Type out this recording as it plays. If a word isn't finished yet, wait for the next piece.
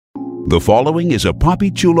The following is a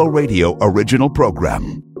Papi Chulo Radio original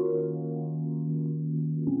program.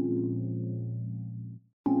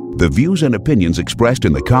 The views and opinions expressed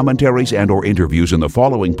in the commentaries and/or interviews in the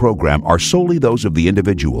following program are solely those of the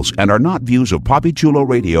individuals and are not views of Papi Chulo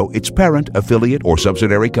Radio, its parent, affiliate, or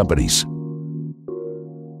subsidiary companies.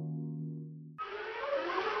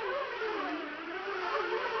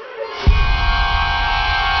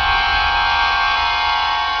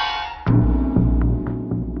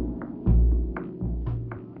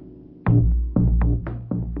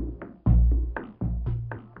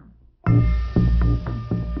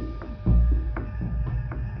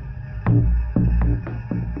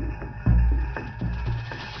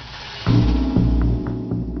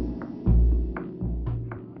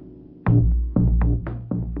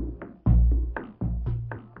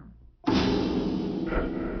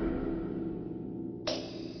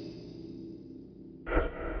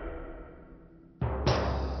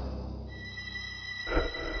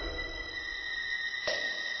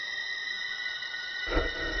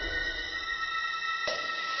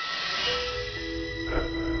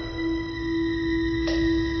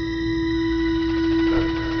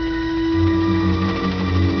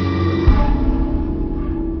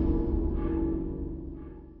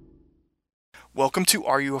 Welcome to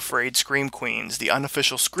Are You Afraid Scream Queens, the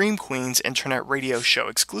unofficial Scream Queens internet radio show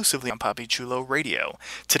exclusively on Papi Chulo Radio.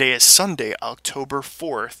 Today is Sunday, October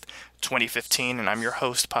 4th, 2015, and I'm your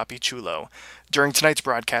host, Papi Chulo. During tonight's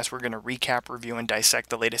broadcast, we're going to recap, review, and dissect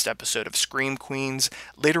the latest episode of Scream Queens.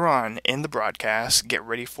 Later on in the broadcast, get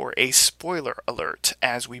ready for a spoiler alert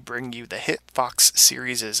as we bring you the hit Fox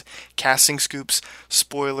series' casting scoops,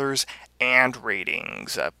 spoilers, and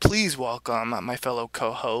ratings. Please welcome my fellow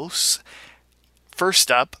co-hosts.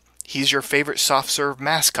 First up, he's your favorite soft-serve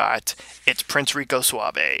mascot. It's Prince Rico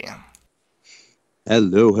Suave.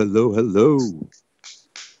 Hello, hello, hello.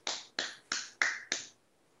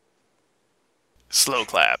 Slow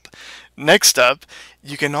clap. Next up,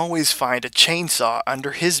 you can always find a chainsaw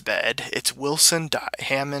under his bed. It's Wilson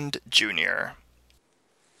Hammond Jr.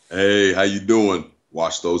 Hey, how you doing?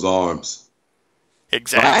 Watch those arms.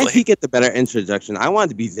 Exactly. Why did he get the better introduction? I wanted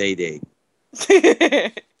to be Zayday.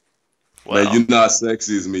 Well, man, you're not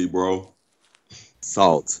sexy as me, bro.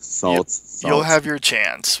 Salt. You'll have your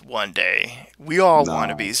chance one day. We all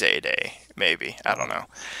want to be Zayday, maybe. I don't know.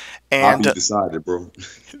 And I'll be decided, bro.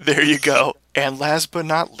 There you go. And last but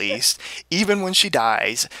not least, even when she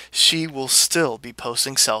dies, she will still be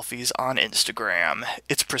posting selfies on Instagram.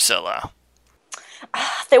 It's Priscilla.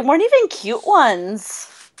 They weren't even cute ones.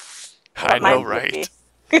 I know, right?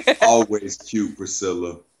 Always cute,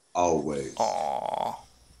 Priscilla. Always. Aww.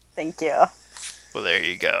 Thank you. Well, there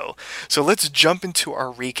you go. So let's jump into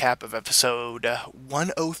our recap of episode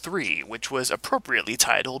 103, which was appropriately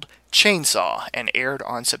titled Chainsaw and aired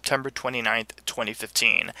on September 29th,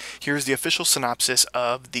 2015. Here's the official synopsis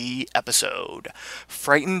of the episode.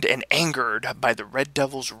 Frightened and angered by the Red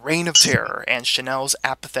Devil's reign of terror and Chanel's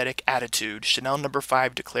apathetic attitude, Chanel No.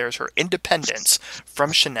 5 declares her independence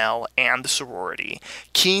from Chanel and the sorority.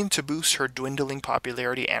 Keen to boost her dwindling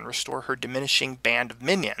popularity and restore her diminishing band of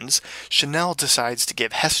minions, Chanel decides to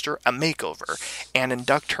give Hester a makeover and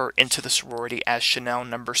induct her into the sorority as Chanel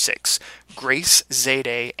No. 6. Grace,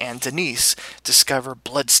 Zayday, and Denise discover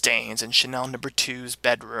bloodstains in Chanel No. 2's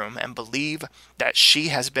bedroom and believe that she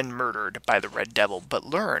has been murdered by the Red Devil, but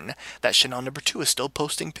learn that Chanel No. 2 is still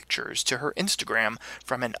posting pictures to her Instagram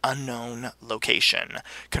from an unknown location.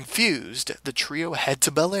 Confused, the trio head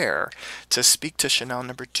to Bel Air to speak to Chanel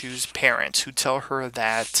No. 2's parents, who tell her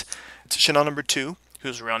that Chanel No. 2,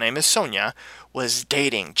 whose real name is Sonia, was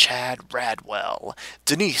dating Chad Radwell.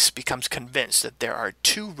 Denise becomes convinced that there are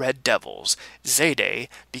two Red Devils, Zayday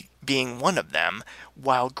being one of them,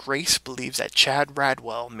 while Grace believes that Chad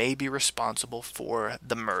Radwell may be responsible for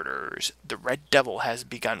the murders. The Red Devil has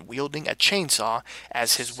begun wielding a chainsaw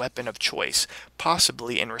as his weapon of choice,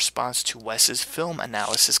 possibly in response to Wes's film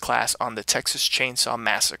analysis class on the Texas Chainsaw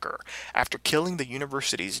Massacre. After killing the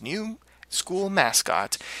university's new school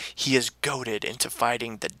mascot, he is goaded into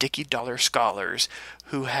fighting the Dickie Dollar Scholars,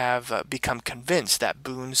 who have become convinced that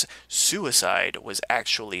Boone's suicide was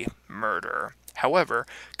actually murder. However,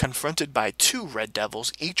 confronted by two Red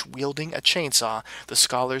Devils, each wielding a chainsaw, the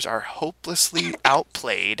Scholars are hopelessly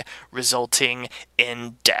outplayed, resulting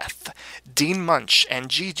in death. Dean Munch and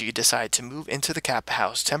Gigi decide to move into the Kappa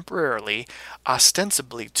house temporarily,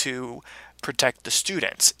 ostensibly to protect the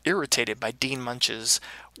students. Irritated by Dean Munch's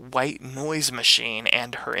white noise machine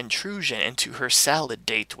and her intrusion into her salad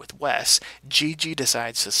date with Wes, Gigi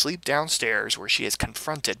decides to sleep downstairs where she is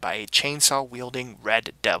confronted by a chainsaw-wielding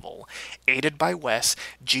Red Devil. Aided by Wes,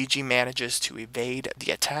 Gigi manages to evade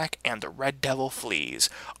the attack and the Red Devil flees.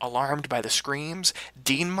 Alarmed by the screams,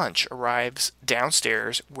 Dean Munch arrives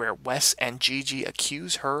downstairs where Wes and Gigi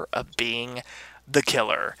accuse her of being the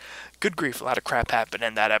killer. Good grief, a lot of crap happened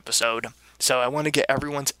in that episode. So I want to get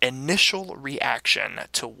everyone's initial reaction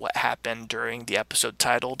to what happened during the episode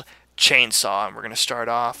titled Chainsaw. And we're going to start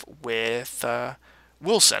off with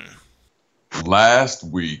Wilson. Last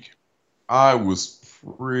week, I was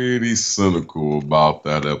pretty cynical about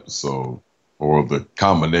that episode, or the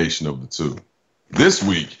combination of the two. This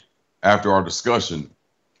week, after our discussion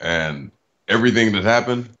and everything that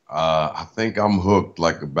happened, I think I'm hooked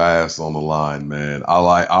like a bass on the line, man.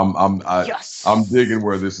 Yes. I'm digging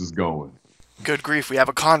where this is going. Good grief, we have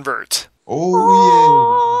a convert.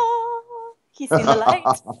 Oh, he's seen the light.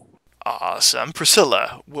 Awesome.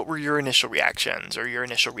 Priscilla, what were your initial reactions, or your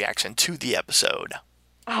initial reaction to the episode?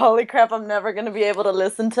 Holy crap, I'm never going to be able to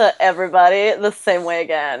listen to everybody the same way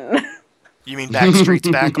again. You mean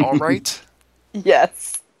Backstreet's Back, all right?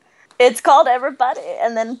 Yes. It's called Everybody,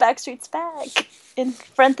 and then Backstreet's Back. In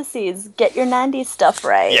parentheses, get your 90s stuff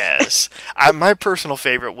right. Yes. My personal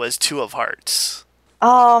favorite was Two of Hearts.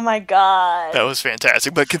 Oh my god. That was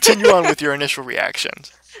fantastic. But continue on with your initial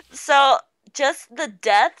reactions. So, just the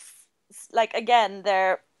deaths, like, again,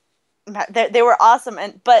 they were awesome,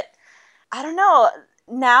 but I don't know,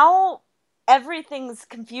 now everything's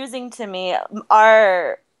confusing to me.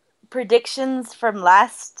 Our predictions from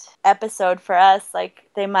last episode for us, like,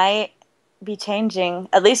 they might be changing.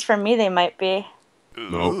 At least for me, they might be.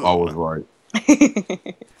 Nope, I was right.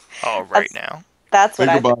 All right now. That's what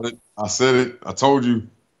Think about it. I said it. I told you.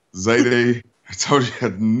 Zayday. I told you. I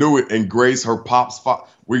knew it. And Grace, her pop spot.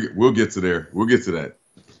 We'll get to there. We'll get to that.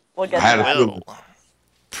 We'll get I had to a that. feeling.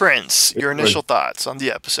 Prince, your initial thoughts on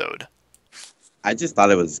the episode. I just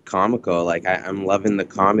thought it was comical. Like, I'm loving the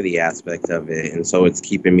comedy aspect of it, and so it's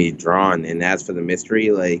keeping me drawn. And as for the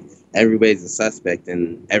mystery, like, everybody's a suspect,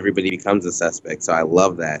 and everybody becomes a suspect. So I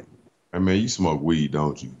love that. Hey, man, you smoke weed,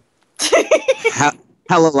 don't you? Hell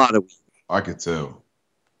a lot of weed. I could tell.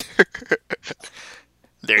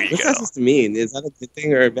 There you What's go. that supposed to mean? Is that a good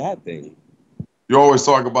thing or a bad thing? You always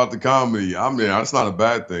talk about the comedy. I mean, that's not a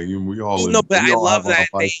bad thing. We all No, but we I all love have our that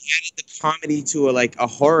they fights. added the comedy to a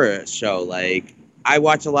horror show. Like, I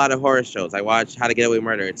watch a lot of horror shows. I watch How to Get Away with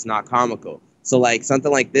Murder. It's not comical. So, like,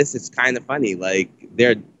 something like this, it's kind of funny. Like,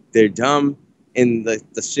 they're dumb, and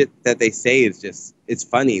the shit that they say is just, it's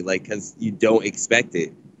funny, like, because you don't expect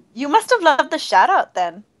it. You must have loved the shout out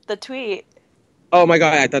then, the tweet. Oh my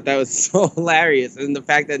god, I thought that was so hilarious. And the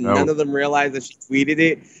fact that No. none of them realized that she tweeted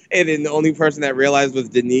it, and then the only person that realized was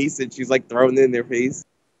Denise, and she's like throwing it in their face.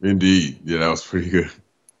 Indeed. Yeah, that was pretty good.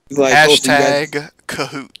 She's like, oh, so you guys- Hashtag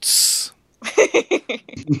cahoots.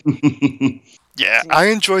 Yeah, I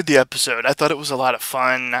enjoyed the episode. I thought it was a lot of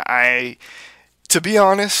fun. To be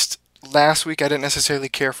honest, last week I didn't necessarily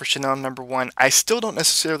care for Chanel number 1. I still don't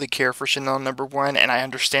necessarily care for Chanel number 1, and I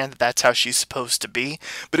understand that that's how she's supposed to be.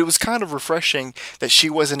 But it was kind of refreshing that she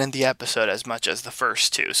wasn't in the episode as much as the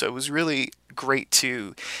first two. So it was really great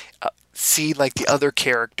to see like the other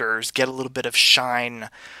characters get a little bit of shine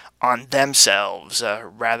on themselves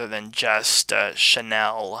rather than just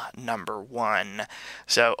Chanel number 1.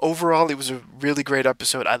 So overall, it was a really great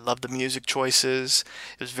episode. I love the music choices.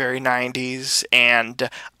 It was very 90s,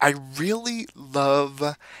 and I really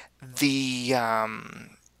love the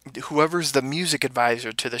whoever's the music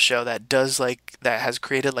advisor to the show that has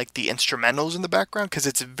created like the instrumentals in the background, because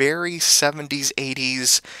it's very 70s,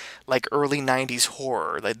 80s, like early 90s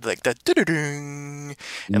horror, like the ding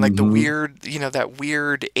and like the weird, that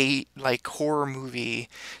weird horror movie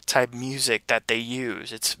type music that they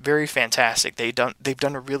use. It's very fantastic. They've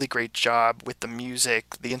done a really great job with the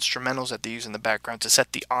music, the instrumentals that they use in the background to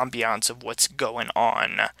set the ambiance of what's going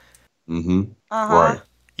on. Mm-hmm. Uh-huh. Right.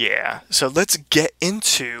 Yeah, so let's get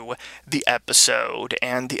into the episode,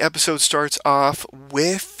 and the episode starts off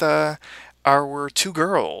with our two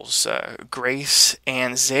girls, Grace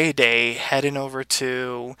and Zayday, heading over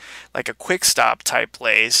to like a quick stop type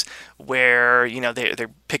place where they're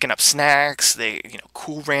picking up snacks,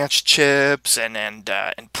 Cool Ranch chips and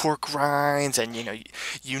pork rinds, and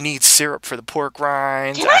you need syrup for the pork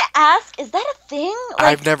rinds. Can I ask, is that a thing?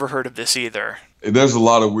 I've never heard of this either. There's a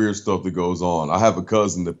lot of weird stuff that goes on. I have a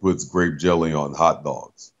cousin that puts grape jelly on hot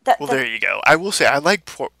dogs. Well, there you go. I will say I like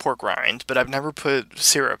pork rind, but I've never put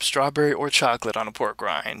syrup, strawberry or chocolate on a pork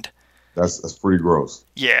rind. That's pretty gross.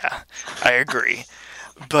 Yeah, I agree.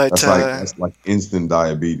 But That's like instant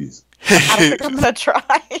diabetes. I don't think I'm gonna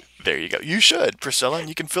try. there you go. You should, Priscilla, and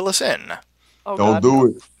you can fill us in. Oh Don't God. do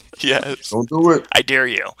it. Yes. Don't do it. I dare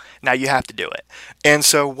you. Now you have to do it. And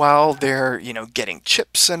so while they're, getting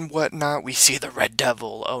chips and whatnot, we see the Red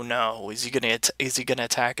Devil. Oh no, is he gonna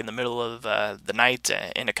attack in the middle of the night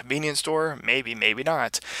in a convenience store? Maybe, maybe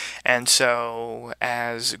not. And so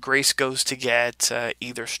as Grace goes to get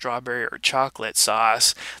either strawberry or chocolate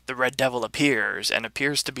sauce, the Red Devil appears and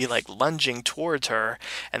appears to be like lunging towards her.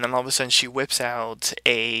 And then all of a sudden she whips out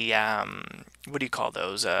a what do you call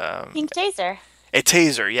those? Pink taser. A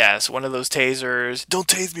taser, yes, one of those tasers. Don't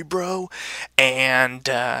tase me, bro. And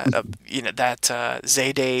that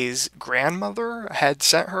Zayday's grandmother had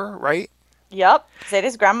sent her, right? Yep.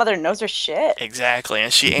 Zeta's grandmother knows her shit. Exactly,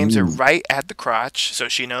 and she aims it right at the crotch, so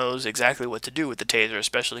she knows exactly what to do with the taser,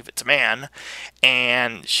 especially if it's a man.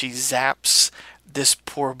 And she zaps this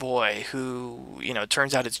poor boy who, it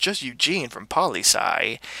turns out it's just Eugene from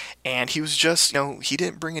Poli-Sci, and he was just, he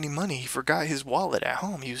didn't bring any money. He forgot his wallet at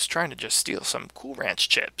home. He was trying to just steal some Cool Ranch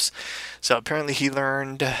chips. So apparently he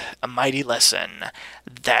learned a mighty lesson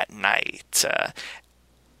that night.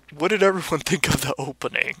 What did everyone think of the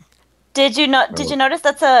opening? Did you notice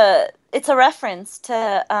it's a reference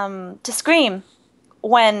to Scream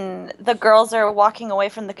when the girls are walking away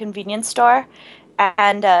from the convenience store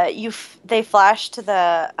and they flash to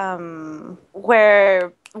the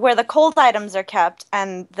where the cold items are kept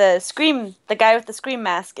and the guy with the Scream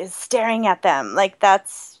mask is staring at them. Like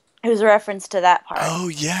it was a reference to that part. Oh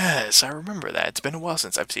yes, I remember that. It's been a while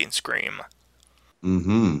since I've seen Scream.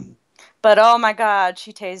 Mm-hmm. But oh my God,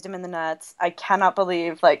 she tased him in the nuts. I cannot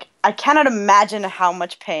imagine how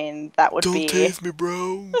much pain that would be. Don't tase me,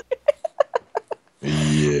 bro.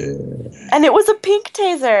 Yeah. And it was a pink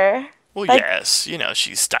taser. Well, yes,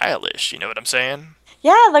 she's stylish. You know what I'm saying?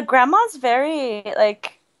 Yeah, the grandma's very,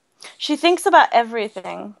 she thinks about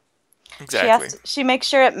everything. Exactly. She makes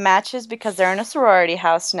sure it matches because they're in a sorority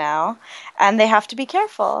house now, and they have to be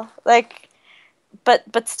careful.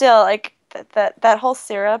 But still, that whole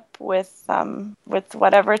syrup with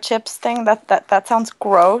whatever chips thing, that sounds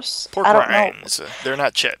gross. Pork I don't rinds. know. They're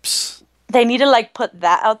not chips. They need to put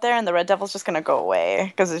that out there, and the Red Devil's just gonna go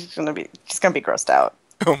away because she's gonna be grossed out.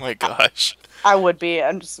 Oh my gosh. I would be.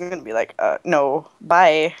 I'm just gonna be no,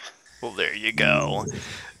 bye. Well, there you go.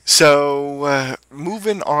 So,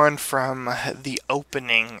 moving on from the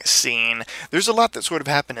opening scene, there's a lot that sort of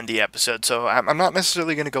happened in the episode, so I'm not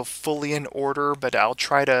necessarily going to go fully in order, but I'll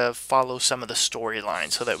try to follow some of the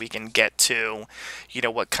storylines so that we can get to,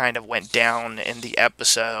 what kind of went down in the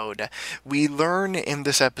episode. We learn in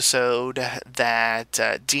this episode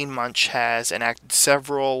that Dean Munch has enacted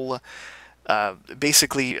several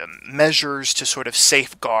basically measures to sort of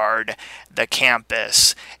safeguard the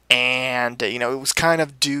campus, and it was kind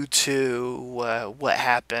of due to what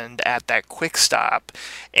happened at that quick stop,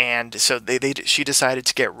 and so she decided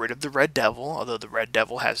to get rid of the Red Devil, although the Red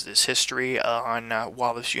Devil has this history on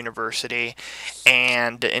Wallace University,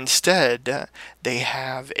 and instead they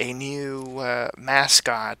have a new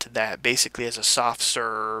mascot that basically is a soft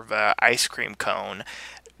serve ice cream cone,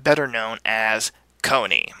 better known as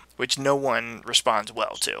Coney, which no one responds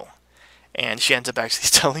well to. And she ends up actually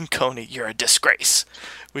telling Coney, "You're a disgrace,"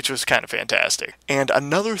 which was kind of fantastic. And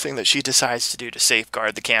another thing that she decides to do to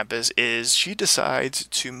safeguard the campus is she decides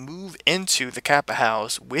to move into the Kappa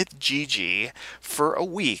house with Gigi for a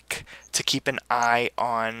week to keep an eye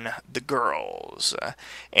on the girls.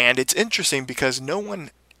 And it's interesting because no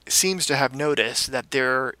one seems to have noticed that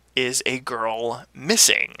there is a girl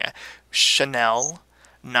missing. Chanel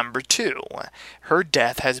Number 2, her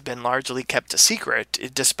death has been largely kept a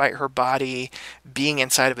secret, despite her body being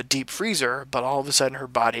inside of a deep freezer, but all of a sudden her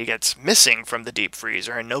body gets missing from the deep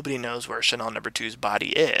freezer, and nobody knows where Chanel Number 2's body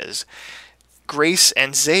is. Grace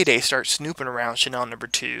and Zayday start snooping around Chanel Number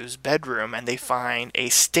 2's bedroom, and they find a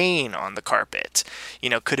stain on the carpet.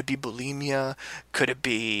 Could it be bulimia? Could it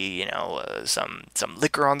be, some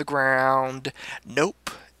liquor on the ground?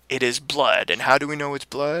 Nope. It is blood. And how do we know it's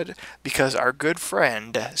blood? Because our good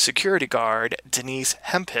friend, security guard Denise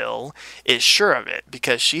Hemphill, is sure of it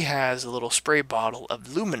because she has a little spray bottle of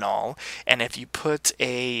luminol, and if you put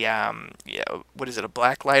a a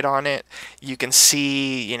black light on it, you can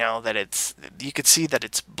see that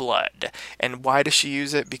it's blood. And why does she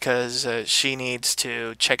use it? Because she needs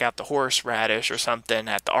to check out the horseradish or something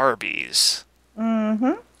at the Arby's.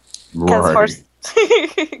 Mm-hmm. Right.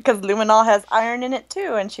 Because luminol has iron in it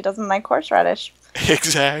too, and she doesn't like horseradish.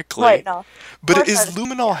 Exactly. Wait, no. But is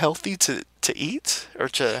luminol healthy to eat or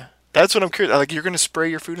to? That's what I'm curious. You're going to spray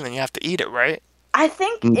your food and then you have to eat it, right? I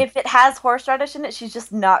think if it has horseradish in it, she's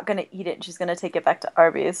just not gonna eat it. She's gonna take it back to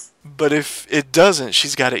Arby's. But if it doesn't,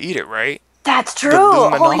 she's got to eat it, right? That's true. The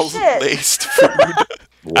Holy shit. luminol-laced food.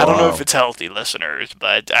 Wow. I don't know if it's healthy, listeners,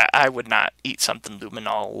 but I would not eat something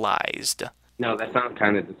luminolized. No, that sounds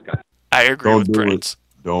kind of disgusting. I agree Don't with do it. Prince.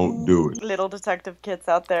 Don't do it. Little detective kids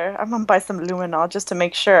out there. I'm gonna buy some luminol just to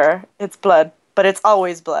make sure it's blood, but it's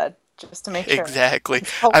always blood, just to make sure. Exactly.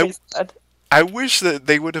 It's always blood. I wish that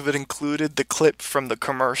they would have included the clip from the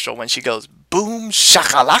commercial when she goes, boom,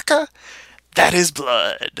 shakalaka, that is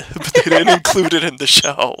blood. But they didn't include it in the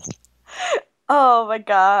show. Oh my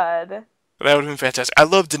god. That would have been fantastic. I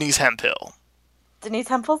love Denise Hemphill. Denise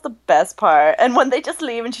Hemphill's the best part. And when they just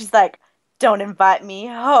leave and she's like, don't invite me,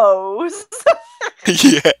 hoes.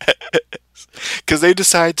 Yes. Because they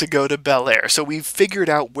decide to go to Bel Air. So we've figured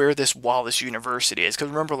out where this Wallace University is. Because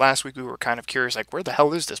remember last week we were kind of curious, like, where the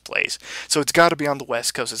hell is this place? So it's got to be on the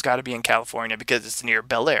West Coast. It's got to be in California because it's near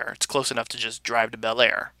Bel Air. It's close enough to just drive to Bel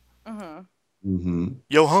Air.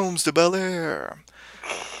 Yo, home's to Bel Air.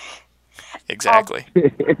 Exactly.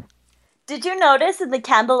 Did you notice in the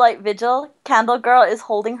candlelight vigil, Candle Girl is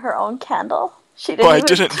holding her own candle? She didn't Oh, I even...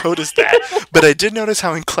 didn't notice that. But I did notice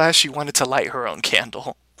how in class she wanted to light her own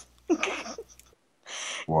candle.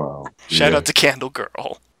 Wow. Shout out to Candle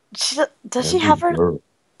Girl. Does she have her...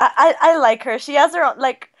 I like her. She has her own,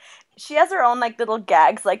 like... She has her own, like, little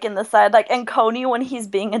gags, like, in the side. Like, and Coney, when he's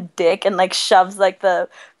being a dick and, like, shoves, like, the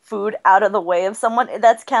food out of the way of someone,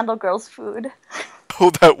 that's Candle Girl's food. Oh,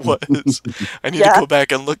 that was. I need to go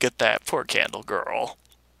back and look at that. Poor Candle Girl.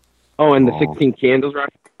 Oh, and the 16 Candles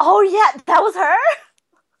reference. Oh, yeah, that was her?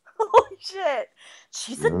 Holy shit.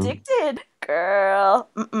 She's addicted. Girl.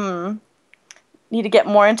 Need to get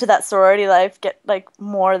more into that sorority life. Get, like,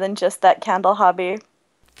 more than just that candle hobby.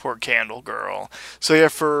 Poor Candle Girl. So yeah,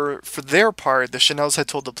 for their part, the Chanels had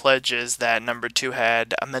told the pledges that number 2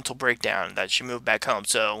 had a mental breakdown, that she moved back home.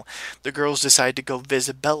 So the girls decided to go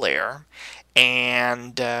visit Bel Air.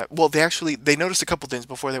 And, well, they noticed a couple things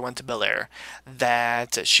before they went to Bel Air.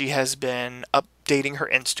 That she has been updating her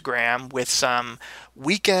Instagram with some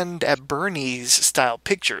Weekend at Bernie's style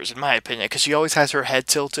pictures, in my opinion, because she always has her head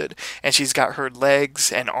tilted, and she's got her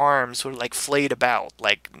legs and arms sort of like flayed about,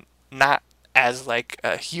 like not as like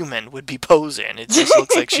a human would be posing. It just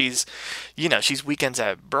looks like she's Weekends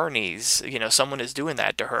at Bernie's. Someone is doing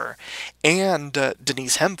that to her. And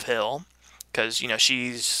Denise Hemphill, because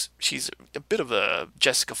she's a bit of a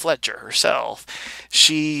Jessica Fletcher herself.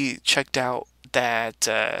 She checked out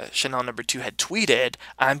that Chanel number 2 had tweeted,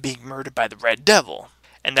 "I'm being murdered by the Red Devil,"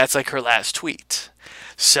 and that's like her last tweet.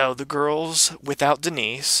 So the girls, without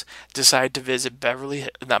Denise, decide to visit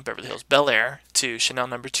Bel Air, to Chanel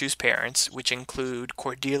number 2's parents, which include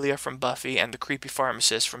Cordelia from Buffy and the creepy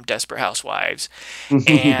pharmacist from Desperate Housewives.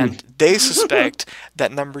 And they suspect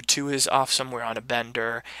that number 2 is off somewhere on a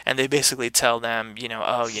bender, and they basically tell them,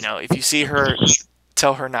 if you see her,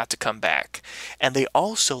 tell her not to come back. And they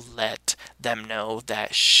also let them know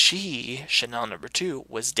that Chanel number 2,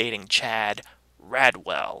 was dating Chad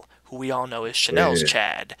Radwell, who we all know is Chanel's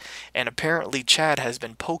Chad. And apparently Chad has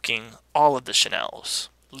been poking all of the Chanels,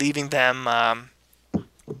 leaving them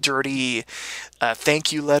dirty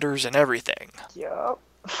thank you letters and everything. Yup.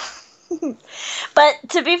 But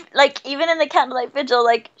to be, like, even in the candlelight vigil,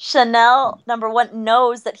 like, Chanel, number 1,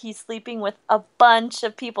 knows that he's sleeping with a bunch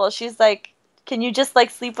of people. She's like, can you just,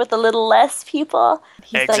 like, sleep with a little less people?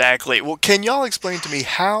 He's exactly. Well, can y'all explain to me,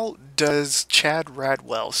 how does Chad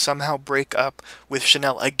Radwell somehow break up with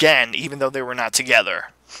Chanel again, even though they were not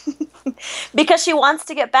together? Because she wants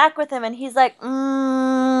to get back with him, and he's like,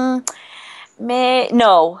 no,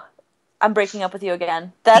 I'm breaking up with you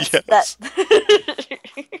again. That.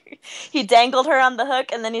 He dangled her on the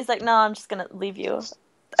hook, and then he's like, no, I'm just going to leave you.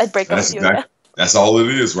 I'd break up with you again. That's all it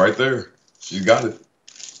is right there. She got it.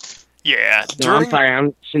 Yeah. No, I'm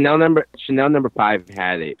sorry. Chanel number 5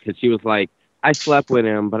 had it, because she was like, I slept with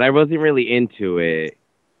him, but I wasn't really into it.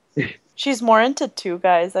 She's more into 2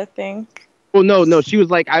 guys, I think. Well, no. She was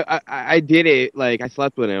like, I did it. Like, I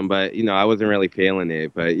slept with him, but, I wasn't really feeling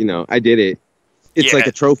it. But, I did it. It's like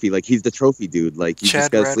a trophy. Like, he's the trophy dude. Like, you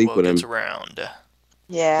just gotta sleep with him. Around.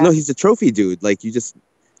 Yeah. No, he's the trophy dude. Like,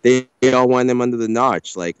 they all want him under the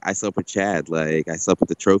notch. Like, I slept with Chad. Like, I slept with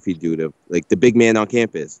the trophy dude of, like, the big man on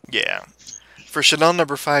campus. Yeah. For Chanel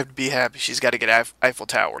number 5 to be happy, she's got to get Eiffel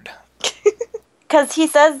Towered. Because he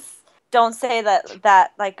says, don't say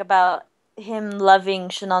that, like, about him loving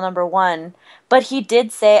Chanel number 1. But he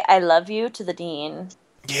did say, I love you, to the dean.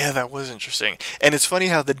 Yeah, that was interesting. And it's funny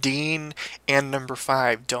how the dean and number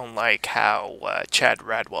 5 don't like how Chad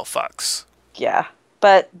Radwell fucks. Yeah.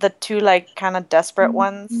 But the 2, like, kind of desperate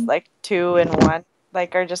ones, like, two in one,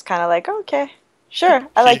 like, are just kind of like, okay, sure,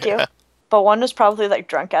 I like you. But one was probably like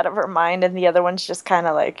drunk out of her mind, and the other one's just kind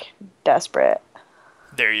of like desperate.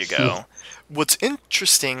 There you go. What's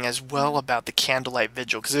interesting as well about the candlelight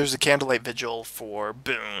vigil, because there's a candlelight vigil for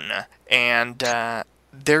Boone, and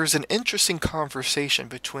there's an interesting conversation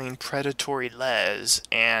between Predatory Les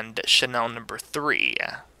and Chanel number 3.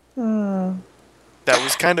 That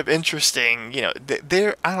was kind of interesting. You know,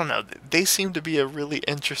 they're, I don't know, they seem to be a really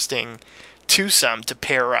interesting twosome to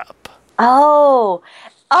pair up. Oh,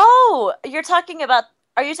 you're talking about?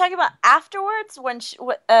 Are you talking about afterwards when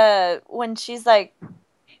she's like,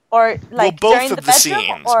 or like well, during the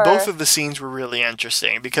bedroom? Or... Both of the scenes were really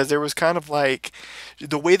interesting because there was kind of like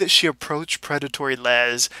the way that she approached Predatory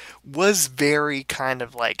Les was very kind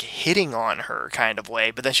of like hitting on her kind of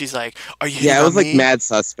way, but then she's like, "Are you hitting on me?" Yeah, it was like Mad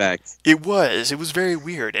Suspect. It was very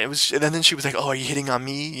weird. And then she was like, "Oh, are you hitting on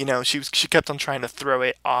me?" You know, she kept on trying to throw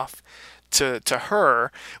it off to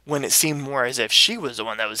her when it seemed more as if she was the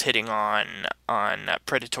one that was hitting on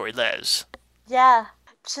Predatory Les. Yeah,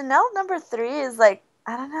 Chanel number 3 is like,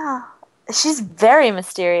 I don't know. She's very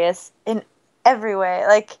mysterious in every way.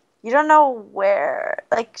 Like, you don't know where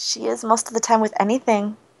like she is most of the time with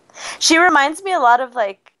anything. She reminds me a lot of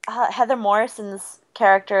like Heather Morrison's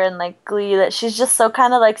character in like Glee, that she's just so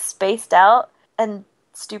kind of like spaced out and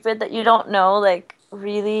stupid that you don't know like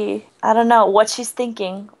really, I don't know what she's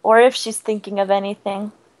thinking or if she's thinking of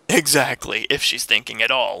anything. Exactly, if she's thinking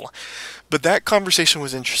at all. But that conversation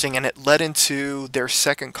was interesting, and it led into their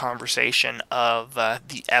second conversation of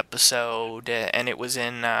the episode, and it was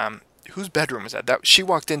in, whose bedroom was that? She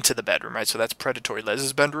walked into the bedroom, right? So that's Predatory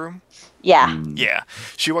Les's bedroom? Yeah. Yeah.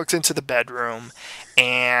 She walks into the bedroom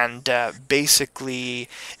and basically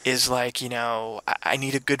is like, you know, I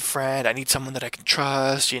need a good friend. I need someone that I can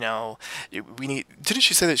trust, you know. Didn't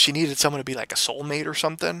she say that she needed someone to be like a soulmate or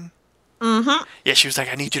something? Mm-hmm. Yeah, she was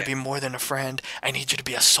like, I need you to be more than a friend. I need you to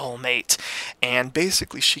be a soulmate. And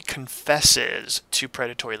basically, she confesses to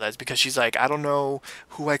Predatory Les because she's like, I don't know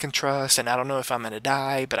who I can trust, and I don't know if I'm going to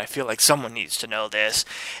die, but I feel like someone needs to know this.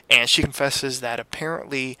 And she confesses that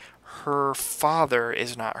apparently her father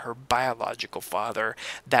is not her biological father,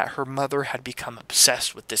 that her mother had become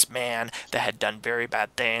obsessed with this man that had done very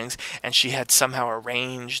bad things, and she had somehow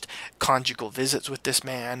arranged conjugal visits with this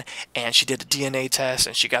man, and she did a DNA test,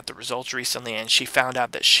 and she got the results recently, and she found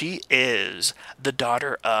out that she is the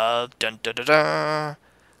daughter of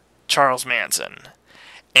Charles Manson.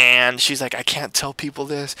 And she's like, I can't tell people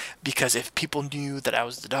this because if people knew that I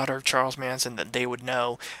was the daughter of Charles Manson, then they would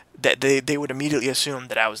know that they would immediately assume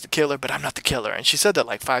that I was the killer, but I'm not the killer. And she said that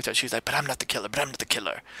like 5 times. She was like, but I'm not the killer, but I'm not the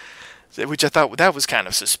killer. Which I thought that was kind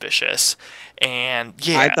of suspicious. And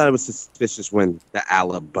yeah. I thought it was suspicious when the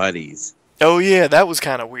Alibuddies. Oh yeah, that was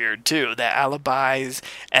kind of weird too. The alibis,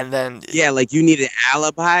 and then yeah, like you need an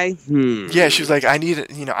alibi. Yeah, she was like, I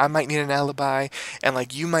might need an alibi, and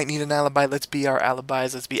like you might need an alibi. Let's be our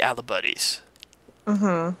alibis. Let's be alibuddies.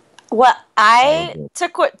 Mm-hmm. What I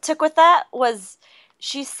took with that was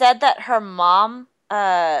she said that her mom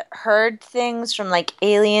heard things from like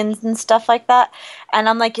aliens and stuff like that, and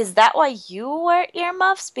I'm like, is that why you wear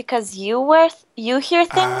earmuffs? Because you hear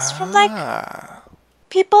things from like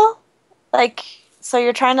people? Like, so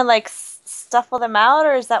you're trying to like stuffle them out,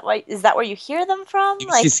 or is that where you hear them from?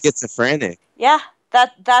 Like, she's schizophrenic. Yeah,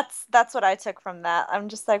 that's what I took from that. I'm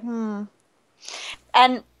just like,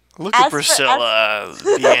 And look at Priscilla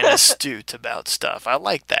being astute about stuff. I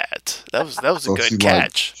like that. That was a good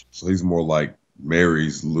catch. So he's more like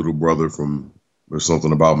Mary's little brother from. There's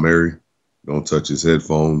something about Mary. Don't touch his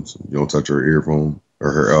headphones. You don't touch her earphone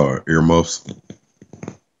or her earmuffs.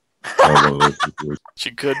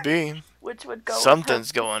 She could be. Which would go.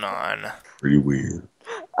 Something's going on. Pretty weird.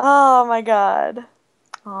 Oh my god.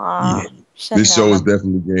 Aww. Yeah. This show is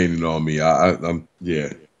definitely gaining on me.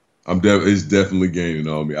 It's definitely gaining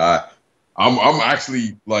on me. I'm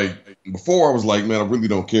actually like, before I was like, man, I really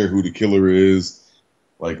don't care who the killer is.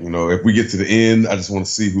 Like, you know, if we get to the end, I just want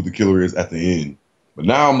to see who the killer is at the end. But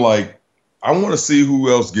now I'm like, I want to see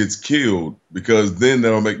who else gets killed, because then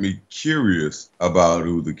that'll make me curious about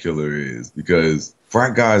who the killer is, because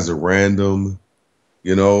frat guys are random,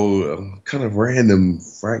 you know, kind of random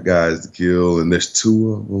frat guys to kill, and there's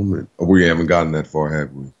 2 of them. And we haven't gotten that far,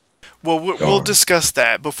 have we? Well, we'll discuss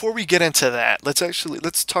that. Before we get into that,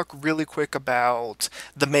 let's talk really quick about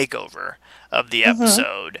the makeover of the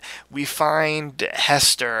episode. We find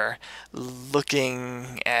Hester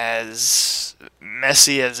looking as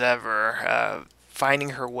messy as ever. finding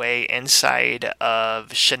her way inside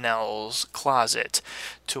of Chanel's closet,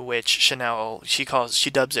 to which Chanel, she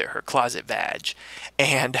dubs it her closet vag.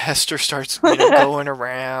 And Hester starts, going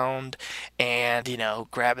around and,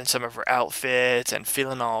 grabbing some of her outfits and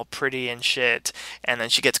feeling all pretty and shit. And then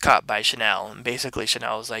she gets caught by Chanel. And basically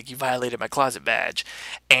Chanel's like, you violated my closet vag.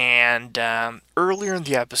 And earlier in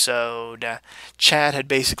the episode, Chad had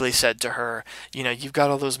basically said to her, you've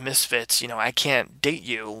got all those misfits, I can't date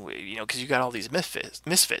you, because you got all these misfits,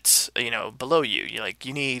 below you.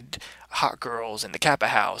 You need hot girls in the Kappa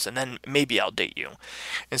house, and then maybe I'll date you.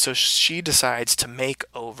 And so she decides to make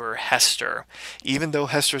over Hester. Even though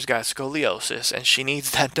Hester's got scoliosis and she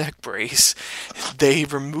needs that neck brace, they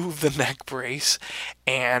remove the neck brace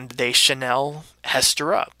and they Chanel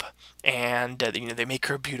Hester up. And they make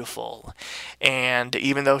her beautiful, and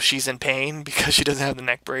even though she's in pain because she doesn't have the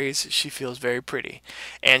neck brace, she feels very pretty,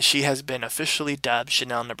 and she has been officially dubbed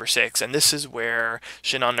Chanel number 6. And this is where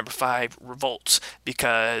Chanel number 5 revolts,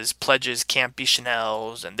 because pledges can't be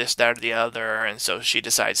Chanel's and this, that, or the other, and so she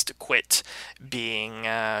decides to quit being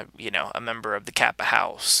a member of the Kappa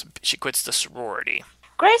house. She quits the sorority.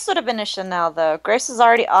 Grace would have been a Chanel, though. Grace was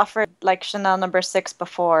already offered Chanel number 6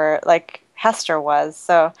 before Hester was,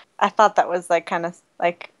 so I thought that was kind of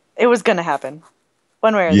it was gonna happen,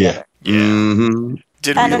 one way or the other. Yeah. Mm-hmm.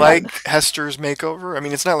 Did we like Hester's makeover? I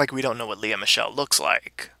mean, it's not like we don't know what Lea Michele looks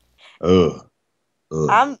like.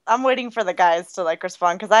 I'm waiting for the guys to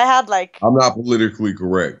respond, because I had I'm not politically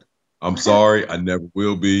correct. I'm sorry, I never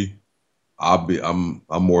will be. I'm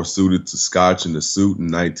more suited to Scotch in the suit in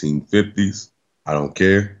 1950s. I don't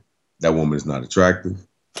care. That woman is not attractive.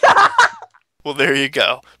 Well, there you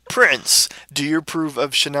go. Prince, do you approve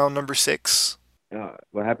of Chanel number 6?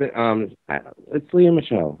 What happened? It's Lea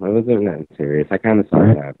Michele. It wasn't that serious. I kind of saw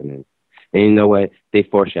it happening. And you know what? They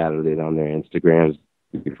foreshadowed it on their Instagrams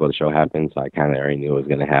before the show happened, so I kind of already knew it was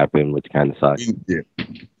going to happen, which kind of sucks. Yeah.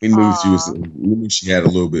 We knew she had a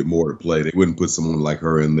little bit more to play. They wouldn't put someone like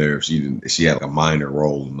her in there if she had a minor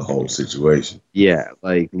role in the whole situation. Yeah,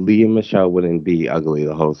 Lea Michele wouldn't be ugly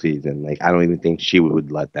the whole season. I don't even think she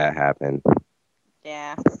would let that happen.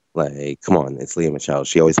 Yeah. Come on, it's Lea Michele.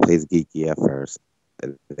 She always plays geeky at first,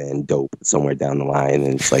 and then dope somewhere down the line.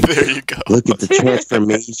 And it's there you go. Look at the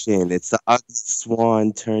transformation. It's the ugly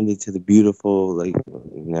swan turned into the beautiful.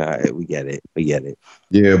 We get it.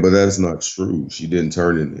 Yeah, but that's not true. She didn't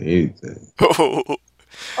turn into anything.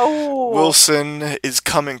 Oh. Wilson is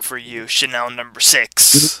coming for you, Chanel number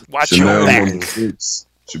 6. Watch Chanel your back. number 6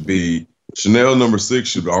 should be. Chanel number 6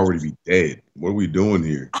 should already be dead. What are we doing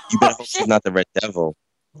here? You better hope she's not the Red Devil.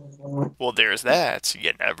 Well, there's that.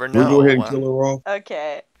 You never know. We'll go ahead and kill her off.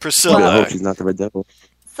 Okay. Priscilla. You better hope she's not the Red Devil.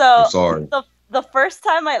 So I'm sorry. The first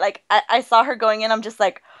time I saw her going in, I'm just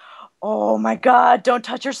like, oh my God, don't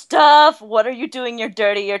touch her stuff. What are you doing? You're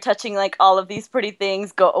dirty. You're touching all of these pretty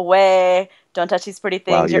things. Go away. Don't touch these pretty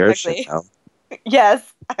things. Wow, You're you're ugly. Chanel.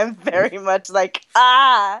 Yes, I'm very much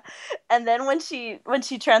And then when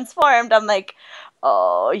she transformed, I'm like,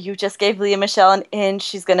 oh, you just gave Lea Michele an inch.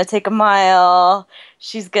 She's gonna take a mile.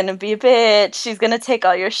 She's gonna be a bitch. She's gonna take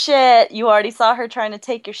all your shit. You already saw her trying to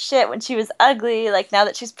take your shit when she was ugly. Now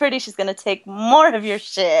that she's pretty, she's gonna take more of your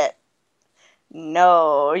shit.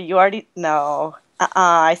 No, no.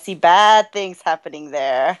 I see bad things happening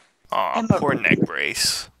there. Aw, poor neck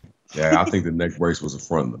brace. Yeah, I think the neck brace was a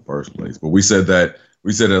front in the first place. But we said that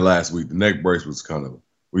last week. The neck brace was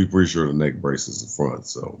we're pretty sure the neck brace is the front,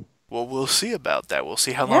 so. Well, we'll see about that. We'll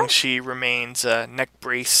see how long she remains neck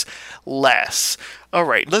brace less. All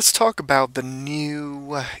right, let's talk about the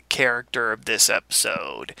new character of this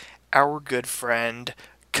episode, our good friend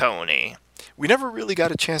Coney. We never really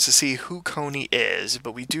got a chance to see who Coney is,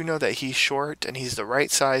 but we do know that he's short and he's the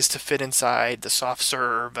right size to fit inside the soft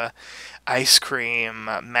serve ice cream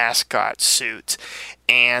mascot suit.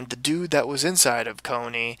 And the dude that was inside of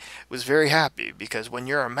Coney was very happy, because when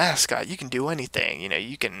you're a mascot, you can do anything.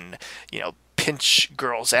 You can, pinch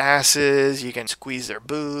girls' asses, you can squeeze their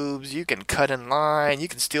boobs, you can cut in line, you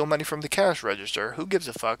can steal money from the cash register. Who gives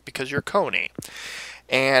a fuck, because you're Coney.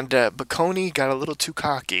 And but Coney got a little too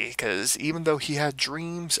cocky, because even though he had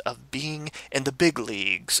dreams of being in the big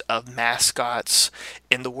leagues of mascots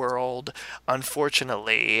in the world,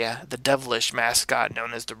 unfortunately, the devilish mascot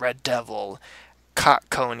known as the Red Devil caught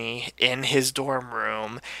Coney in his dorm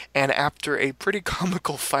room, and after a pretty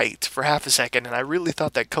comical fight for half a second, and I really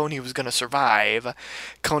thought that Coney was going to survive,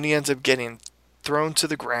 Coney ends up getting thrown to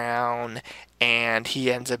the ground, and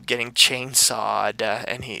he ends up getting chainsawed,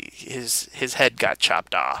 and his head got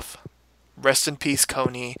chopped off. Rest in peace,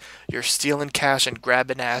 Coney. You're stealing cash and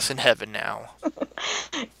grabbing ass in heaven now.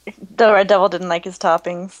 The Red Devil didn't like his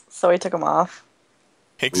toppings, so he took them off.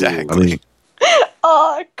 Exactly.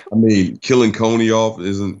 Oh, I mean, killing Coney off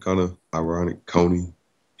isn't kind of ironic. Coney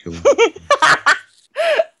killing.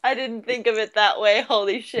 I didn't think of it that way.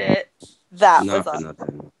 Holy shit. That was Not for awesome.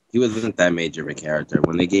 nothing. He wasn't that major of a character.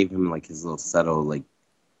 When they gave him like his little subtle like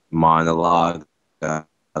monologue, I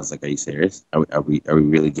was like, "Are you serious? Are we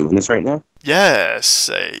really doing this right now?" Yes,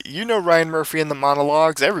 you know Ryan Murphy in the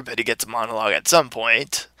monologues. Everybody gets a monologue at some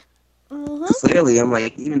point. Mm-hmm. Clearly, I'm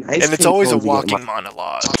like, even ice And it's cream always a cones you get walking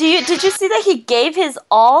monologue. Did you see that he gave his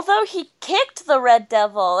all though? He kicked the Red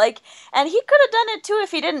Devil, like, and he could have done it too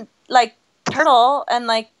if he didn't like turtle and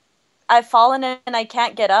like I've fallen and I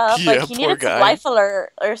can't get up. Yeah, Like he poor needed some guy. life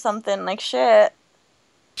alert or something. Like shit.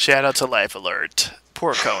 Shout out to Life Alert.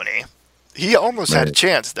 Poor Coney. He almost had a Right.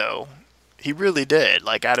 chance, though. He really did.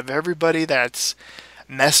 Like, out of everybody that's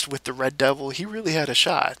messed with the Red Devil, he really had a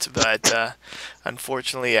shot. But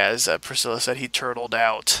unfortunately, as Priscilla said, he turtled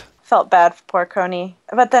out. Felt bad for poor Coney,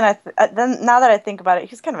 but then then now that I think about it,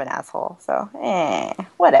 he's kind of an asshole. So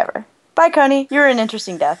whatever. Bye, Coney. You're an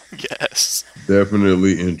interesting death. Yes,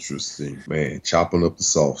 Definitely interesting, man. Chopping up the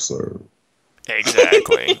soft serve.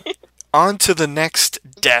 exactly. On to the next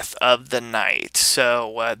death of the night.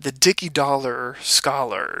 So, the Dickie Dollar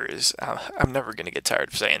Scholars. I'm never going to get tired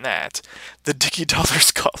of saying that. The Dickie Dollar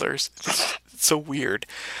Scholars. It's so weird.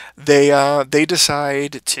 They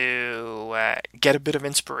decide to get a bit of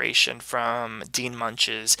inspiration from Dean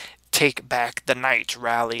Munch's Take Back the Night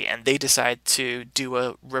rally, and they decide to do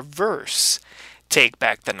a reverse Take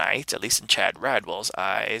Back the Night, at least in Chad Radwell's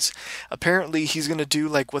eyes. Apparently, he's going to do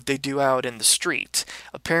like what they do out in the street.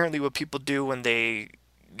 Apparently, what people do when they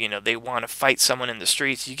want to fight someone in the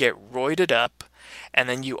streets, you get roided up, and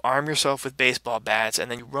then you arm yourself with baseball bats, and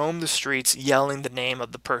then you roam the streets yelling the name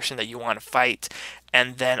of the person that you want to fight,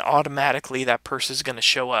 and then automatically that person is going to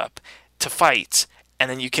show up to fight, and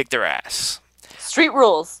then you kick their ass. Street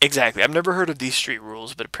rules. Exactly. I've never heard of these street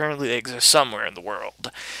rules, but apparently they exist somewhere in the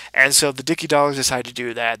world. And so the Dickie Dollars decide to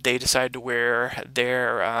do that. They decide to wear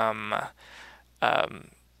their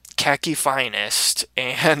khaki finest,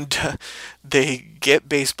 and they get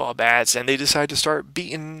baseball bats, and they decide to start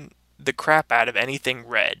beating the crap out of anything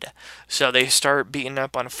red. So they start beating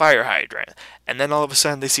up on a fire hydrant, and then all of a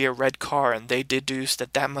sudden they see a red car, and they deduce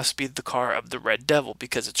that that must be the car of the Red Devil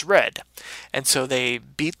because it's red. And so they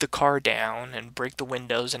beat the car down and break the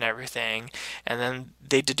windows and everything, and then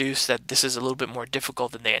they deduce that this is a little bit more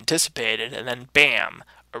difficult than they anticipated, and then bam,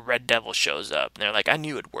 a Red Devil shows up, and they're like, I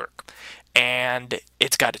knew it'd work. And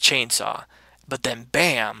it's got a chainsaw. But then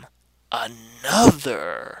bam,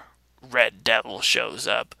 another Red Devil shows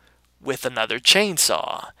up with another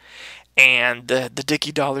chainsaw. And the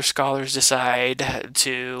Dickie Dollar Scholars decide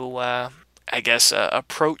to,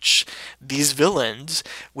 approach these villains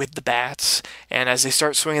with the bats. And as they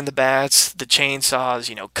start swinging the bats, the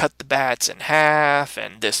chainsaws, cut the bats in half,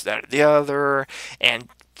 and this, that, or the other. And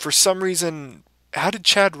for some reason, how did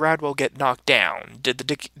Chad Radwell get knocked down? Did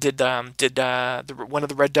one of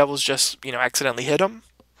the Red Devils just, accidentally hit him?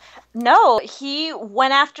 No, he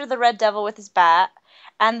went after the Red Devil with his bat,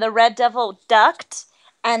 and the Red Devil ducked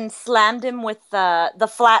and slammed him with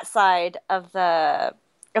the flat side of the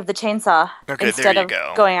chainsaw instead of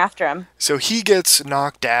going after him. So he gets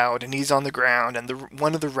knocked out, and he's on the ground, and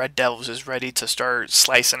one of the Red Devils is ready to start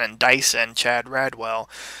slicing and dicing Chad Radwell.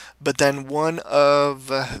 But then one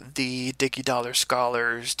of the Dickie Dollar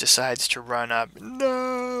Scholars decides to run up.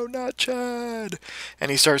 No, not Chad!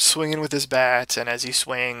 And he starts swinging with his bat, and as he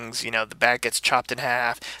swings, the bat gets chopped in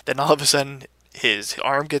half. Then all of a sudden,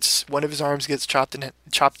 one of his arms gets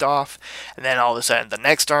chopped off, and then all of a sudden the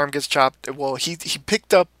next arm gets chopped. Well, he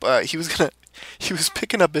picked up. He was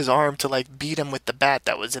picking up his arm to like beat him with the bat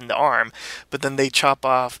that was in the arm, but then they chop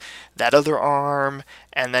off that other arm,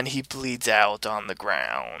 and then he bleeds out on the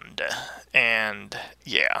ground. And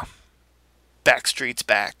yeah, Backstreet's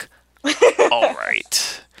back. All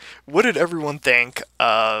right. What did everyone think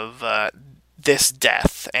of this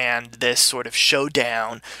death and this sort of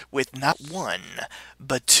showdown with not one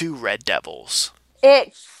but two Red Devils?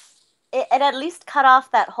 It at least cut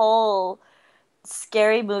off that whole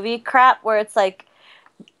scary movie crap where it's like,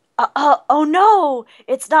 oh no,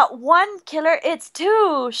 it's not one killer, it's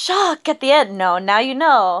two. Shock at the end. No, now you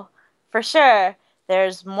know for sure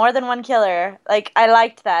there's more than one killer. Like, I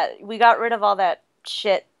liked that. We got rid of all that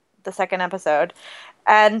shit the second episode.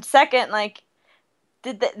 And second, like,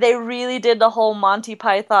 they really did the whole Monty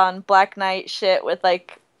Python Black Knight shit with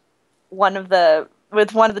like one of the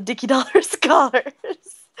Dickie Dollar Scholars.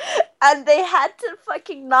 And they had to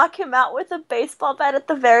fucking knock him out with a baseball bat at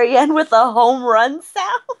the very end with a home run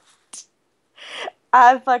sound.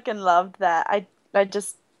 I fucking loved that.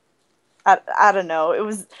 I don't know. It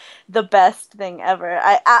was the best thing ever.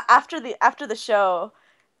 After the show,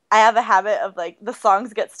 I have a habit of like the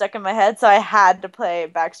songs get stuck in my head, so I had to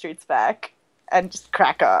play Backstreet's Back and just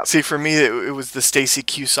crack up. See, for me, it was the Stacy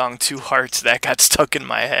Q song "Two Hearts" that got stuck in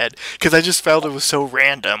my head because I just felt it was so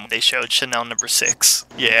random. They showed Chanel Number 6.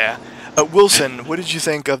 Yeah. Wilson, what did you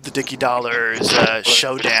think of the Dickie Dollars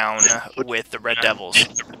showdown with the Red Devils?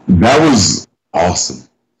 That was awesome.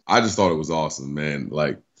 I just thought it was awesome, man.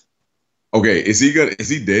 Like, okay, is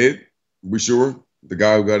he dead? We sure? The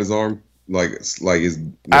guy who got his arm is.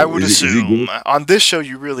 I would assume on this show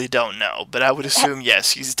you really don't know, but I would assume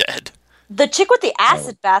yes, he's dead. The chick with the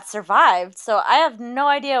acid bath survived, so I have no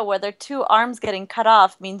idea whether 2 arms getting cut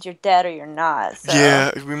off means you're dead or you're not. So.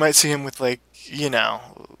 Yeah, we might see him with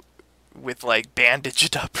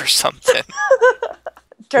bandaged up or something.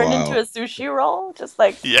 Turned into a sushi roll, just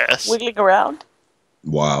yes, wiggling around.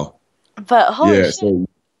 Wow. But holy shit. So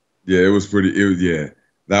it was pretty. It was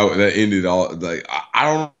that ended all like I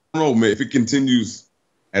don't know, man. If it continues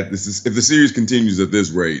if the series continues at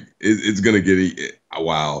this rate, it's gonna get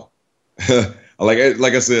wow. like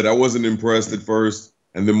I said, I wasn't impressed at first,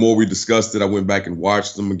 and the more we discussed it, I went back and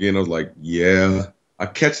watched them again. I was like, yeah, I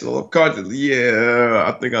catch it all consciously. Yeah,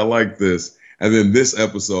 I think I like this. And then this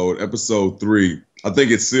episode 3, I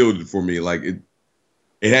think it sealed it for me. Like it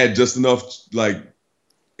had just enough, like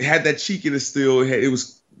it had that cheekiness still. It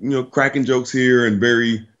was cracking jokes here and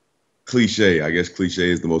very cliche. I guess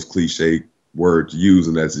cliche is the most cliche word to use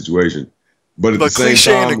in that situation. But at the same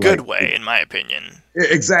cliche time, in a good way, in my opinion.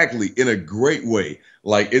 Exactly, in a great way.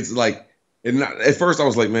 Like it's like, at first I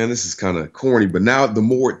was like, man, this is kind of corny. But now the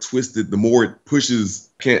more it twisted, the more it pushes.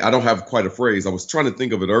 I don't have quite a phrase. I was trying to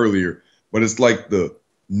think of it earlier, but it's like the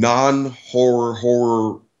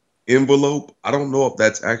non-horror envelope. I don't know if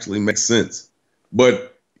that's actually makes sense.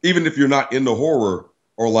 But even if you're not into horror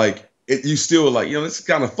or like it, you still like, this is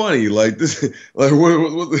kind of funny. Like this, like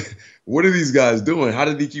what are these guys doing? How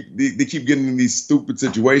did they keep getting in these stupid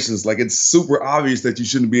situations? Like it's super obvious that you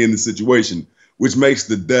shouldn't be in this situation, which makes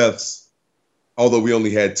the deaths, although we only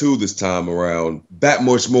had 2 this time around, that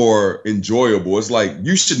much more enjoyable. It's like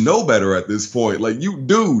you should know better at this point. Like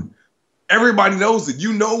everybody knows it.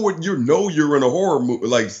 You're in a horror movie,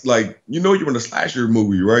 like you're in a slasher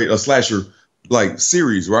movie, right? A slasher like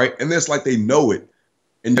series, right? And it's like they know it,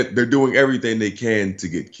 and they're doing everything they can to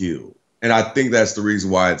get killed. And I think that's the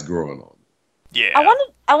reason why it's growing on. Yeah. I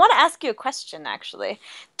want to ask you a question, actually.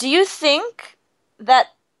 Do you think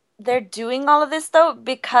that they're doing all of this, though,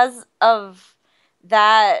 because of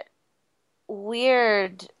that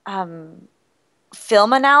weird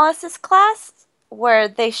film analysis class where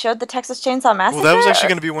they showed the Texas Chainsaw Massacre? Well, that was actually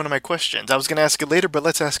going to be one of my questions. I was going to ask it later, but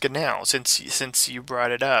let's ask it now since you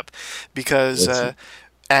brought it up. Because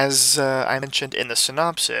as I mentioned in the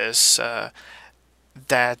synopsis,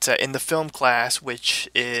 that in the film class, which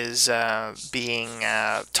is being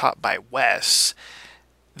taught by Wes,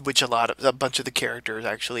 which a bunch of the characters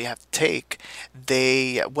actually have to take,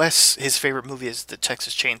 Wes, his favorite movie is the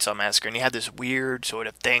Texas Chainsaw Massacre, and he had this weird sort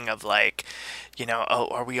of thing of like,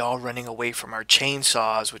 are we all running away from our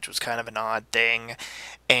chainsaws, which was kind of an odd thing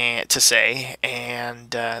to say,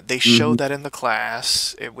 and they showed that in the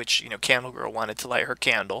class, which, Candle Girl wanted to light her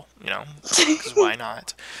candle, because why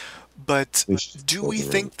not? But do we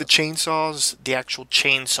think the chainsaws, the actual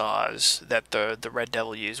chainsaws that the Red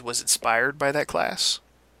Devil used, was inspired by that class?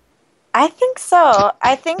 I think so.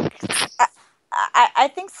 I think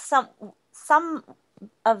some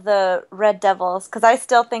of the Red Devils, because I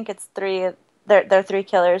still think it's 3. They're 3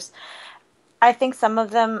 killers. I think some of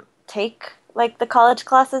them take like the college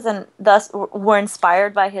classes and thus were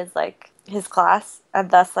inspired by his class and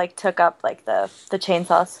thus like took up like the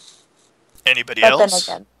chainsaws. Anybody else?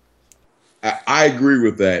 Then again, I agree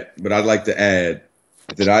with that, but I'd like to add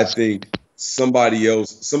that I think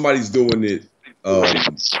somebody's doing it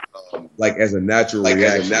like as a natural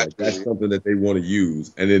reaction. Like that's something that they want to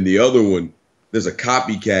use. And then the other one, there's a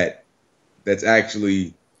copycat that's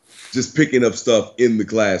actually just picking up stuff in the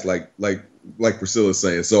class, like Priscilla's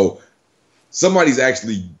saying. So somebody's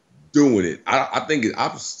actually doing it. I think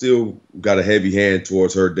I've still got a heavy hand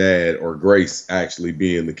towards her dad or Grace actually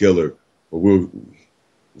being the killer, but we're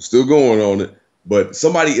still going on it. But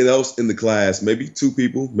somebody else in the class, maybe 2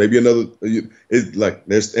 people, maybe another. It's like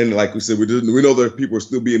and like we said, we know that people are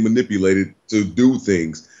still being manipulated to do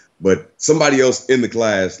things. But somebody else in the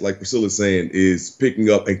class, like Priscilla's saying, is picking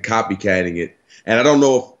up and copycatting it. And I don't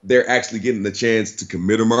know if they're actually getting the chance to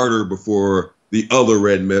commit a murder before the other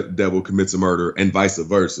Red Devil commits a murder and vice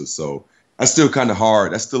versa. So that's still kind of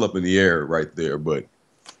hard. That's still up in the air right there. But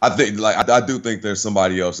I think like I do think there's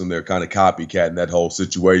somebody else in there kind of copycatting that whole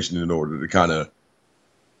situation in order to kind of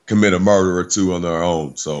commit a murder or two on their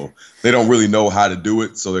own. So they don't really know how to do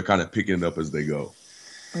it, so they're kind of picking it up as they go.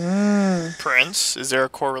 Prince, is there a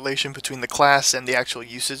correlation between the class and the actual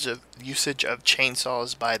usage of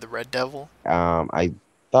chainsaws by the Red Devil? I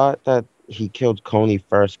thought that he killed Coney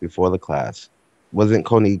first before the class. Wasn't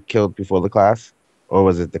Coney killed before the class? Or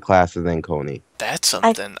was it the class and then Coney? That's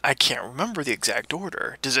something I can't remember the exact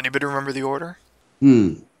order. Does anybody remember the order?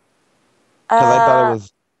 Because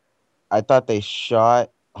I thought they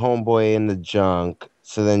shot Homeboy in the junk.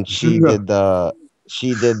 So then she did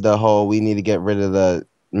the whole we need to get rid of the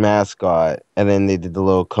mascot, and then they did the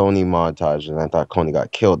little Coney montage, and I thought Coney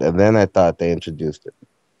got killed, and then I thought they introduced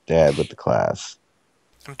Dad with the class.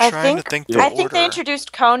 I'm trying to think the order. I think they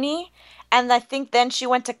introduced Coney, and I think then she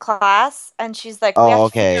went to class, and she's like, "Oh,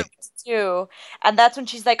 okay." What to do. And that's when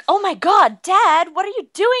she's like, "Oh my God, Dad, what are you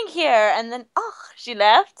doing here?" And then she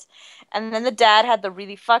left, and then the dad had the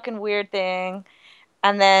really fucking weird thing,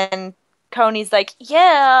 and then Coney's like,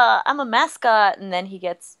 "Yeah, I'm a mascot," and then he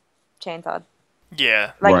gets chainsawed.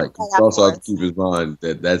 Yeah. Right. Also, I have to keep in mind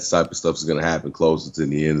that type of stuff is going to happen closer to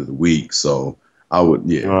the end of the week. So I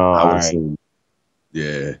would, assume,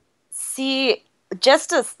 yeah. See,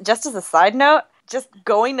 just as a side note, just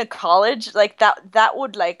going to college, like that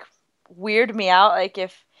would like weird me out. Like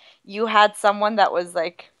if you had someone that was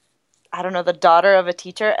like, I don't know, the daughter of a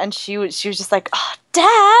teacher, and she was just like, "Oh,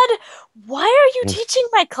 Dad, why are you teaching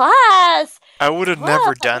my class?" I would have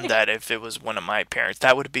never done that if it was one of my parents.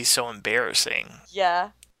 That would be so embarrassing.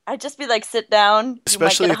 Yeah. I'd just be like, sit down.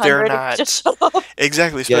 Especially if they're not...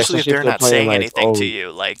 Exactly, especially if they're not saying anything to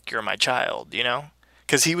you, like, you're my child, you know?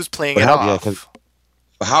 Because he was playing it off.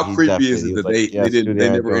 But how creepy is it that they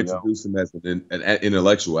never introduced him as an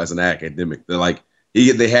intellectual, as an academic? They're like,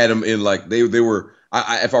 they had him in, like, they were,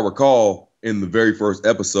 if I recall, in the very first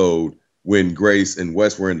episode, when Grace and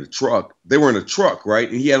Wes were in the truck, they were in a truck, right?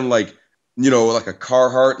 And he had him, like, you know, like a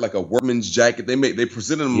Carhartt, like a workman's jacket. They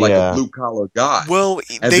presented him like a blue collar guy. Well,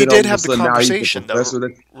 they did have the conversation though.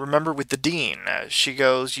 Remember with the dean, she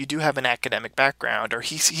goes, "You do have an academic background," or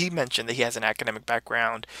he mentioned that he has an academic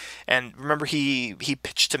background, and remember he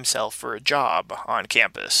pitched himself for a job on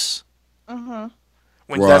campus. Mm-hmm.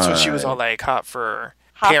 That's when she was all like hot for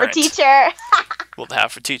parent. Hot for teacher. Well,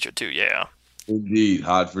 hot for teacher too, yeah. Indeed,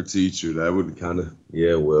 hot for teacher. That would kind of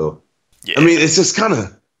well. Yeah. I mean, it's just kind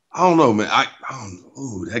of. I don't know, man. I don't know.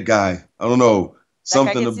 Ooh, that guy. I don't know.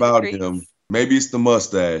 Something about him. Maybe it's the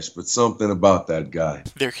mustache, but something about that guy.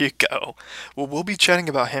 There you go. Well, we'll be chatting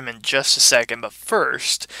about him in just a second, but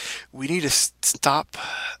first, we need to stop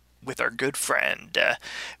with our good friend.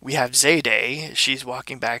 We have Zayday. She's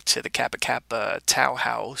walking back to the Kappa Kappa Tau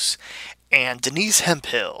house, and Denise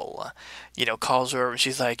Hemphill, calls her over and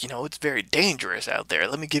she's like, it's very dangerous out there.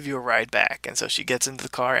 Let me give you a ride back. And so she gets into the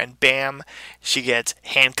car and bam, she gets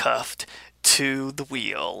handcuffed to the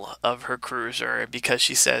wheel of her cruiser because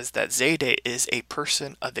she says that Zayday is a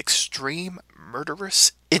person of extreme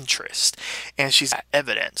murderous interest. And she's got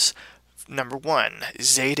evidence. Number 1,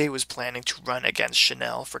 Zayday was planning to run against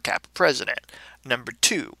Chanel for Kappa president. Number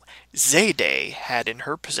 2, Zayday had in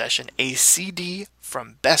her possession a CD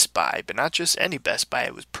from Best Buy, but not just any Best Buy.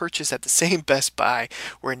 It was purchased at the same Best Buy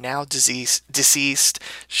where now deceased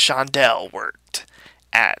Shondell worked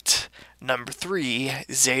at. Number 3,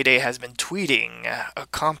 Zayday has been tweeting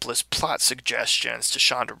accomplice plot suggestions to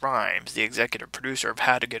Shonda Rhimes, the executive producer of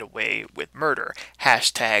How to Get Away with Murder.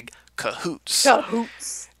 #Cahoots.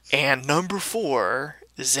 Cahoots. And number 4,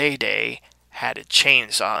 Zayday had a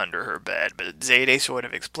chainsaw under her bed, but Zayday sort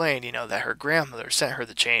of explained, that her grandmother sent her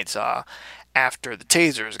the chainsaw after the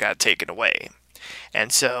tasers got taken away.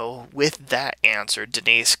 And so, with that answer,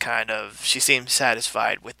 Denise she seems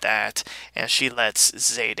satisfied with that, and she lets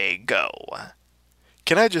Zayday go.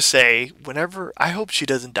 Can I just say, I hope she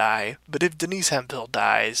doesn't die, but if Denise Hemphill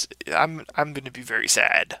dies, I'm going to be very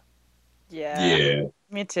sad. Yeah.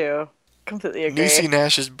 Me too. Completely agree. Niecy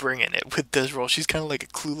Nash is bringing it with this role. She's kind of like a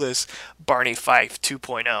clueless Barney Fife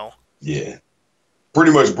 2.0. Yeah.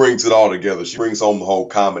 Pretty much brings it all together. She brings home the whole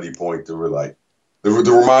comedy point to remind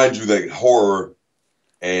you that horror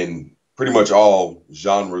and pretty much all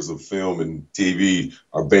genres of film and TV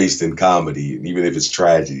are based in comedy, even if it's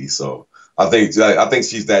tragedy. So I think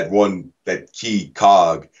she's that key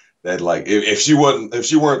cog that if she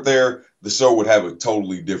weren't there, the show would have a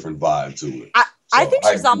totally different vibe to it. I think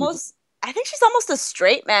she's almost a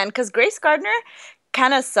straight man because Grace Gardner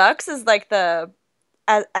kind of sucks as like the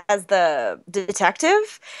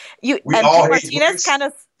detective. Pete Martinez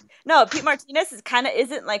Pete Martinez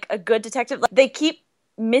isn't like a good detective. Like, they keep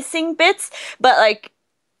missing bits, but like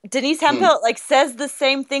Denise Hemphill like says the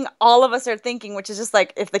same thing all of us are thinking, which is just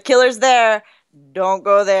like, if the killer's there, don't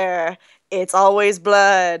go there. It's always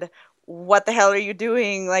blood. What the hell are you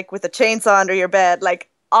doing, like, with a chainsaw under your bed? Like,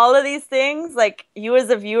 all of these things, like, you as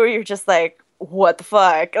a viewer, you're just like, what the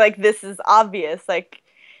fuck? Like, this is obvious. Like,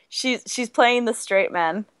 she's playing the straight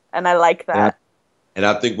man, and I like that. And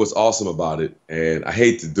I think what's awesome about it, and I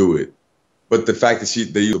hate to do it, but the fact that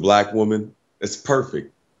they use a black woman, it's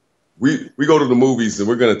perfect. We go to the movies and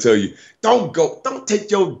we're gonna tell you, don't take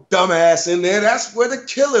your dumb ass in there. That's where the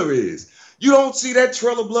killer is. You don't see that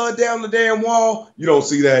trail of blood down the damn wall. You don't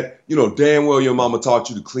see that. You know damn well your mama taught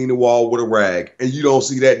you to clean the wall with a rag, and you don't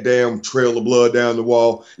see that damn trail of blood down the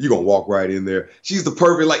wall. You're gonna walk right in there. She's the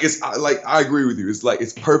perfect, like, it's like, I agree with you. It's like,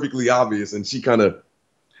 it's perfectly obvious, and she kind of,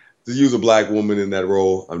 to use a black woman in that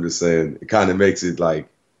role, I'm just saying, it kind of makes it like,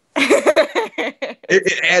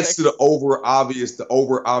 it adds to the over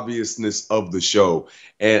obviousness of the show.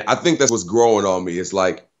 And I think that's what's growing on me. It's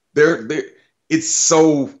like, it's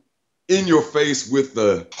so in your face with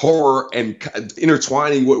the horror and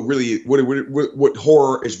intertwining what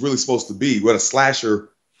horror is really supposed to be, what a slasher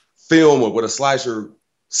film or what a slasher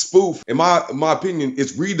spoof. In my opinion,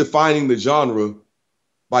 it's redefining the genre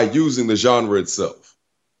by using the genre itself.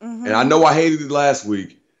 Mm-hmm. And I know I hated it last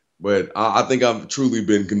week, but I think I've truly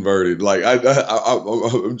been converted. Like,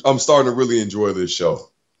 I'm starting to really enjoy this show.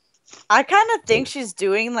 I kind of think she's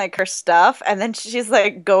doing like her stuff, and then she's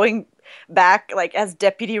like going back like as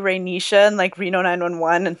Deputy Rainisha in like Reno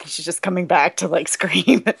 911, and she's just coming back to like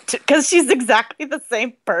scream because she's exactly the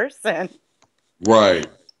same person. Right.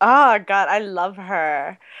 Oh God, I love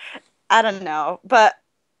her. I don't know, but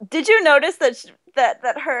did you notice that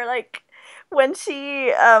that her, like, when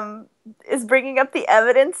she is bringing up the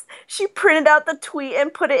evidence, she printed out the tweet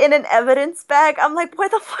and put it in an evidence bag? I'm like, why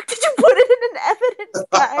the fuck did you put it in an evidence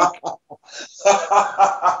bag?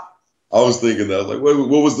 I was thinking that. I was like,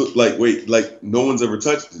 what was the, like, wait, like, no one's ever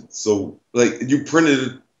touched it. So, like, you printed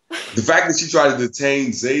it. The fact that she tried to detain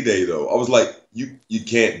Zayday, though, I was like, you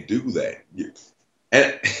can't do that.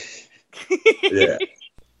 And, yeah.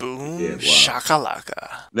 Boom, yeah, wow.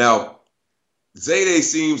 Shakalaka. Now, Zayday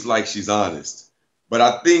seems like she's honest, but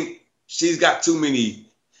I think she's got too many,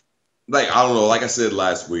 like, I don't know, like I said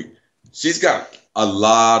last week, she's got a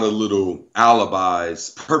lot of little alibis,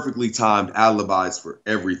 perfectly timed alibis for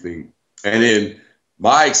everything. And in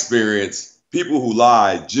my experience, people who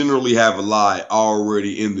lie generally have a lie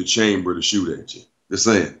already in the chamber to shoot at you. Just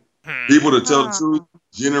saying. People that tell the truth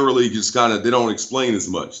generally just kind of, they don't explain as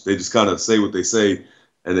much. They just kind of say what they say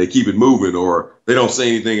and they keep it moving, or they don't say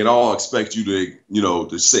anything at all, expect you to,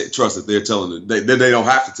 trust that they're telling they don't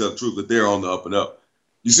have to tell the truth, that they're on the up and up.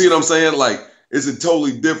 You see what I'm saying? Like, it's a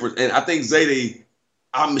totally different. And I think Zayday,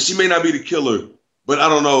 she may not be the killer, but I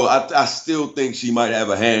don't know. I still think she might have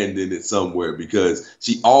a hand in it somewhere, because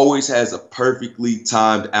she always has a perfectly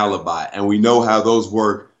timed alibi. And we know how those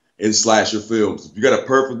work in slasher films. If you got a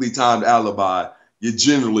perfectly timed alibi, you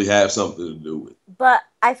generally have something to do with it. But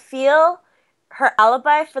I feel her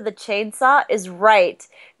alibi for the chainsaw is right,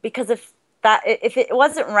 because if it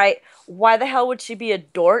wasn't right, why the hell would she be a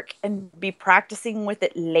dork and be practicing with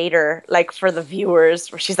it later, like for the viewers,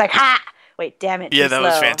 where she's like, ha! Wait, damn it. Yeah, that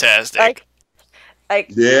was fantastic. Like,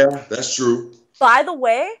 yeah, that's true. By the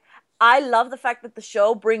way, I love the fact that the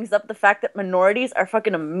show brings up the fact that minorities are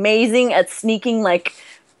fucking amazing at sneaking like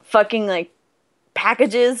fucking like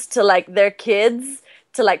packages to like their kids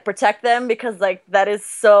to like protect them, because like that is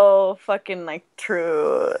so fucking like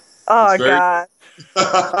true. Oh God.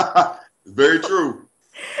 It's very true.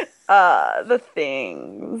 The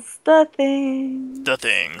things.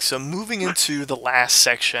 So moving into the last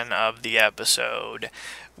section of the episode,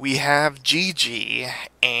 we have Gigi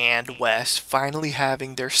and Wes finally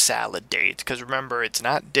having their salad date. Because remember, it's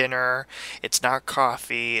not dinner, it's not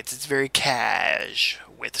coffee, it's very cash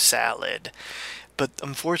with salad. But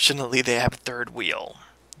unfortunately, they have a third wheel,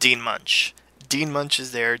 Dean Munch. Dean Munch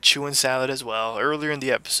is there chewing salad as well. Earlier in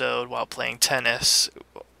the episode, while playing tennis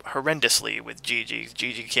horrendously with Gigi.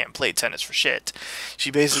 Gigi can't play tennis for shit.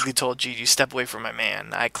 She basically told Gigi, step away from my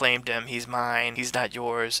man. I claimed him. He's mine. He's not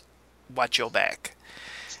yours. Watch your back.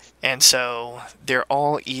 And so they're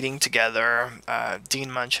all eating together.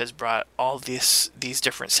 Dean Munch has brought all these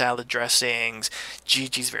different salad dressings.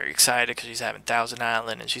 Gigi's very excited because she's having Thousand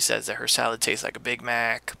Island, and she says that her salad tastes like a Big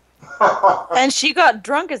Mac. And she got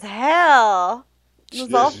drunk as hell. She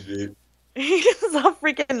did. He was all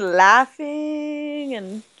freaking laughing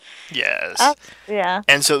and... Yes. Yeah.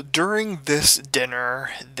 And so during this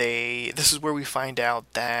dinner, this is where we find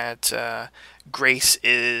out that Grace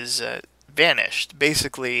is vanished.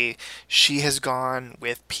 Basically, she has gone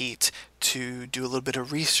with Pete to do a little bit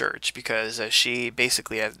of research because she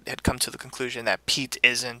basically had come to the conclusion that Pete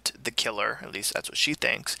isn't the killer. At least that's what she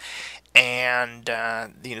thinks. And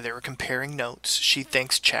they were comparing notes. She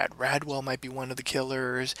thinks Chad Radwell might be one of the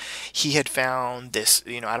killers. He had found this,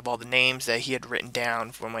 out of all the names that he had written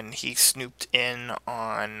down from when he snooped in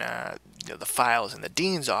on the files in the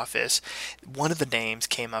dean's office, one of the names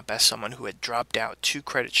came up as someone who had dropped out 2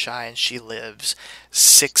 credits shy, and she lives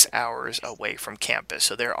 6 hours away from campus.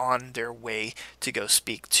 So they're on their way to go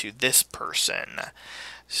speak to this person.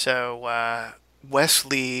 So Wes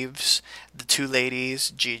leaves. The 2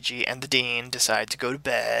 ladies, Gigi and the dean, decide to go to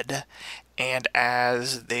bed. And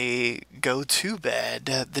as they go to bed,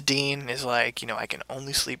 the dean is like, I can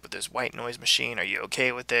only sleep with this white noise machine. Are you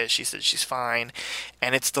okay with this? She says she's fine.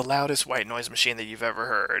 And it's the loudest white noise machine that you've ever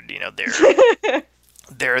heard.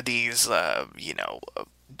 There are these,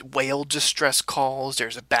 whale distress calls.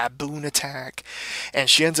 There's a baboon attack. And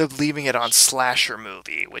she ends up leaving it on Slasher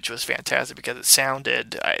Movie, which was fantastic because it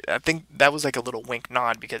sounded, I think that was like a little wink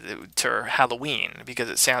nod to Halloween, because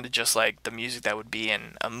it sounded just like the music that would be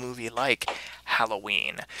in a movie like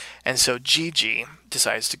Halloween. And so Gigi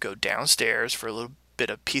decides to go downstairs for a little bit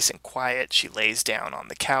of peace and quiet. She lays down on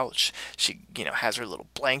the couch. She, has her little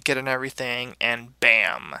blanket and everything, and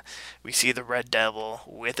bam, we see the Red Devil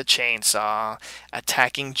with a chainsaw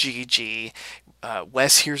attacking Gigi.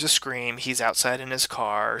 Wes hears a scream. He's outside in his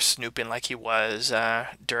car, snooping like he was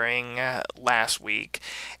during last week,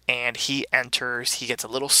 and he enters. He gets a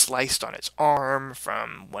little sliced on his arm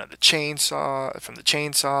from the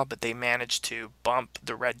chainsaw, but they manage to bump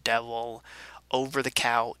the Red Devil over the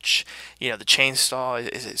couch. The chainsaw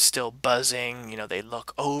is still buzzing. They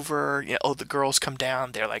look over. The girls come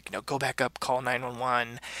down. They're like, go back up, call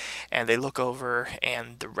 911. And they look over,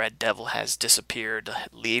 and the Red Devil has disappeared,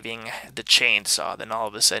 leaving the chainsaw. Then all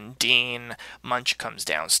of a sudden, Dean Munch comes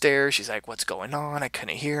downstairs. She's like, what's going on? I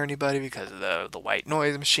couldn't hear anybody because of the white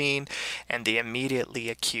noise machine. And they immediately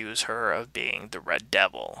accuse her of being the Red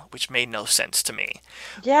Devil, which made no sense to me.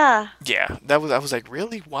 Yeah. Yeah, I was like,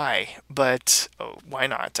 really? Why? But why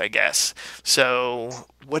not, I guess. So,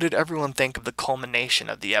 what did everyone think of the culmination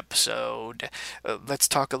of the episode? Let's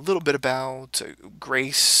talk a little bit about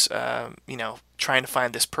Grace, trying to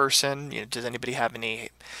find this person. Does anybody have any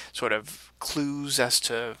sort of clues as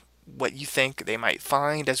to what you think they might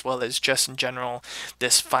find, as well as just in general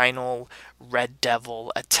this final Red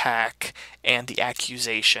Devil attack and the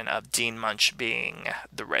accusation of Dean Munch being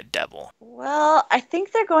the Red Devil? Well, I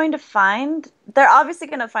think they're obviously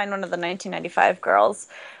going to find one of the 1995 girls.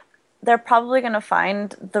 They're probably going to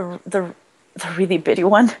find the really bitty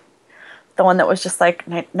one, the one that was just like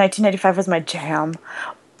 1995 was my jam.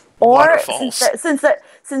 Or since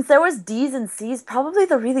there was D's and C's, probably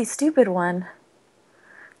the really stupid one.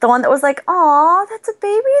 The one that was like, "Aw, that's a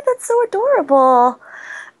baby. That's so adorable."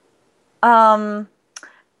 And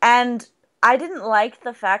I didn't like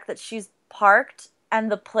the fact that she's parked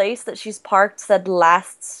and the place that she's parked said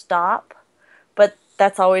 "last stop," but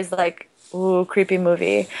that's always like, ooh, creepy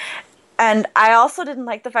movie. And I also didn't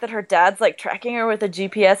like the fact that her dad's like tracking her with a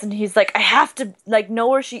GPS, and he's like, "I have to like know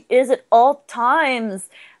where she is at all times."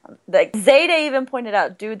 Like Zeta even pointed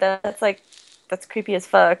out, dude, that's creepy as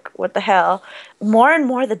fuck. What the hell? More and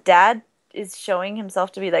more, the dad is showing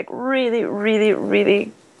himself to be like really, really,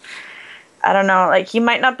 really, I don't know, like he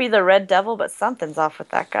might not be the Red Devil, but something's off with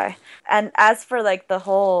that guy. And as for like the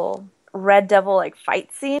whole Red Devil like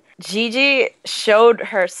fight scene, Gigi showed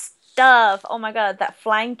her stuff. Oh my god, that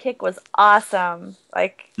flying kick was awesome.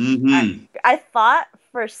 Like I thought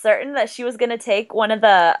for certain that she was gonna take one of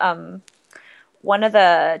the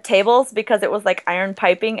tables because it was like iron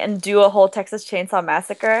piping and do a whole Texas Chainsaw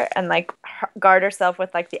Massacre and like guard herself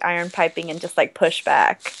with like the iron piping and just like push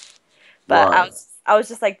back. But right. I was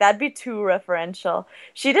just like, that'd be too referential.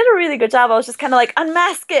 She did a really good job. I was just kind of like,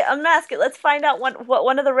 unmask it. Let's find out what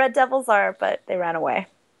one of the Red Devils are. But they ran away.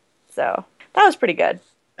 So that was pretty good.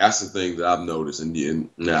 That's the thing that I've noticed. And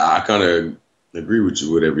I kind of agree with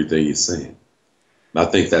you with everything you're saying. I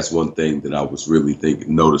think that's one thing that I was really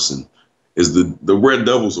noticing. Is the Red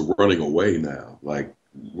Devils are running away now. Like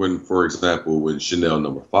for example, when Chanel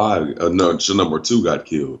number 2 got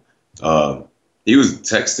killed, he was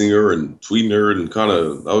texting her and tweeting her and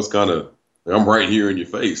I'm right here in your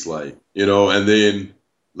face, like, and then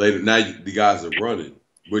later, now the guys are running,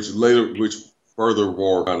 which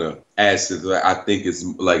furthermore kind of adds to that. I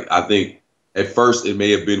think at first it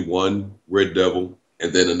may have been one Red Devil,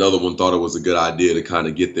 and then another one thought it was a good idea to kind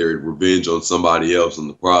of get their revenge on somebody else in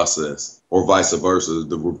the process. Or vice versa.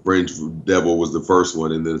 The revenge devil was the first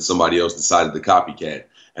one, and then somebody else decided to copycat.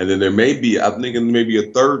 And then I'm thinking maybe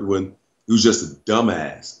a third one who's just a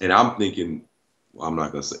dumbass. And I'm thinking, well, I'm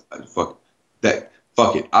not gonna say fuck that.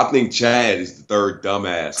 Fuck it. I think Chad is the third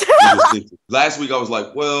dumbass. Last week I was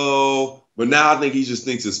like, well, but now I think he just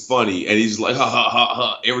thinks it's funny, and he's like, ha ha ha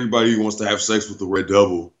ha. Everybody wants to have sex with the Red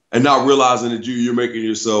Devil, and not realizing that you're making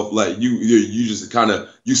yourself like you just kind of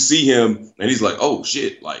you see him, and he's like, oh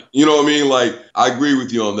shit, like you know what I mean? Like I agree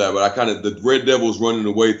with you on that, but I kind of the Red Devil's running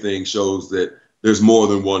away thing shows that there's more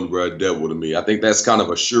than one Red Devil to me. I think that's kind of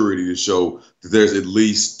a surety to show that there's at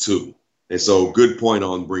least two, and so good point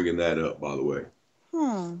on bringing that up, by the way.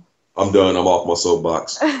 I'm done. I'm off my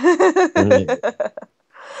soapbox.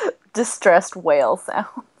 Distressed whale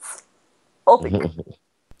sounds. Holy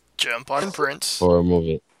Jump on Prince. For a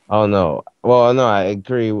movie. Oh, no. Well, no, I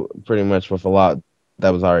agree pretty much with a lot that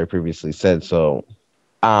was already previously said. So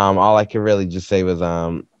all I could really just say was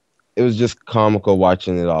it was just comical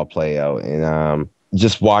watching it all play out. And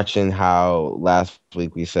just watching how last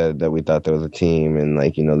week we said that we thought there was a team. And,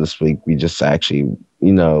 like, you know, this week we just actually,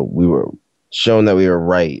 you know, we were shown that we were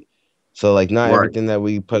right. So, like, not everything that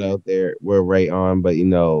we put out there we're right on, but, you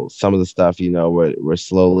know, some of the stuff, you know, we're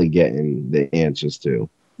slowly getting the answers to.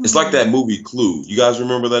 It's like that movie Clue. You guys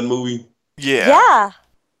remember that movie? Yeah.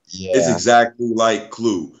 It's exactly like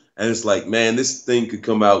Clue. And it's like, man, this thing could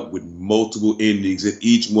come out with multiple endings, and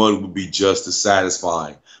each one would be just as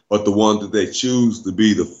satisfying. But the one that they choose to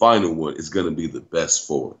be the final one is going to be the best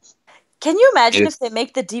for us. Can you imagine if they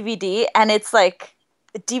make the DVD and it's like,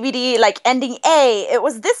 the DVD, like, ending A, it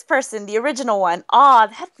was this person, the original one. Oh,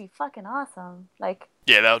 that'd be fucking awesome. Like,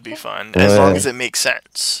 yeah, that would be fun. As long as it makes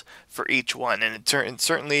sense for each one. And it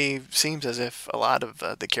certainly seems as if a lot of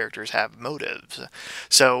the characters have motives.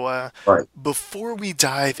 So, before we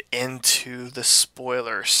dive into the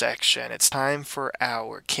spoiler section, it's time for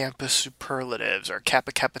our campus superlatives, or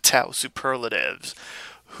Kappa Kappa Tau superlatives.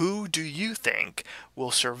 Who do you think will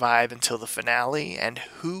survive until the finale, and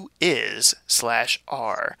who is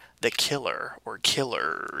 /are the killer or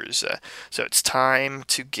killers? So it's time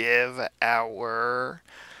to give our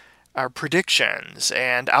predictions,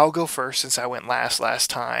 and I'll go first since I went last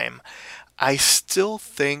time. I still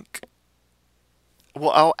think,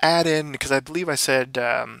 well, I'll add in, because I believe I said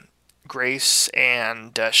Grace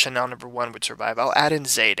and Chanel #1 would survive. I'll add in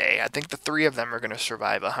Zayday. I think the three of them are going to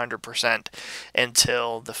survive 100%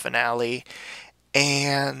 until the finale.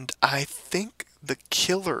 And I think the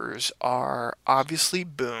killers are obviously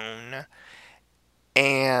Boone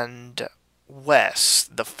and Wes,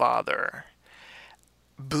 the father.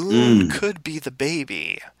 Boone could be the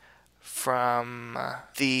baby from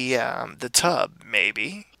the tub,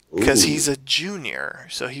 maybe, because he's a junior,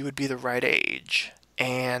 so he would be the right age.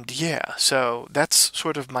 And yeah, so that's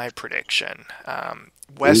sort of my prediction.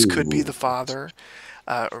 Wes could be the father,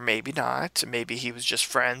 or maybe not. Maybe he was just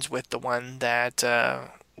friends with the one that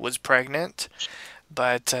was pregnant.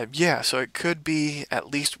 But yeah, so it could be at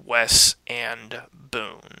least Wes and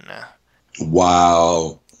Boone.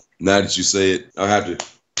 Wow. Now that you say it, I'll have to.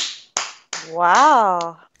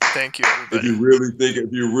 wow. Thank you, everybody.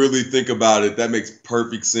 If you really think about it, that makes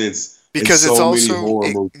perfect sense. Because it's also,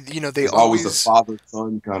 they always the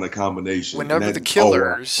father-son kind of combination. Whenever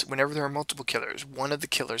there are multiple killers, one of the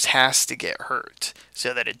killers has to get hurt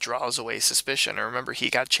so that it draws away suspicion. And remember, he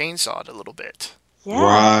got chainsawed a little bit. Yeah.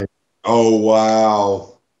 Right. Oh,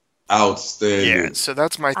 wow. Outstanding. Yeah, so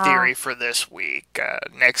that's my theory for this week.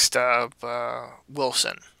 Next up,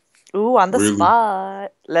 Wilson. Ooh, on the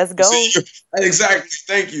spot. Let's go. Exactly.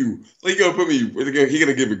 Thank you. He's going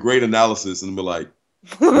to give a great analysis and be like,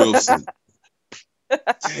 Wilson.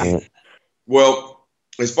 Well,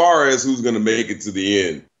 as far as who's going to make it to the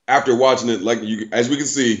end, after watching it, as we can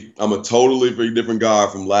see, I'm a totally very different guy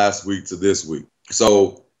from last week to this week.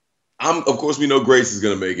 So, of course, we know Grace is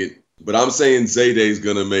going to make it, but I'm saying Zayday's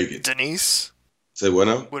going to make it. Denise? Say what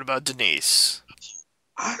now? What about Denise?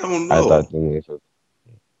 I don't know. I thought Denise was...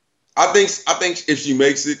 I think if she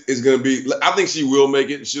makes it, it's going to be... I think she will make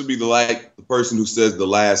it. She'll be the person who says the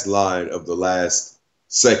last line of the last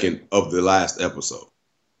second of the last episode.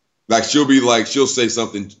 Like she'll say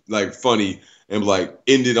something like funny and like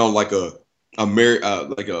end it on like a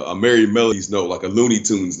Merry Melodies note, like a Looney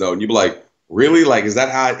Tunes note, and you'll be like, really? Like, is that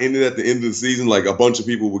how it ended at the end of the season? Like a bunch of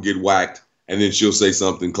people will get whacked, and then she'll say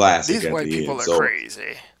something classic. These white people are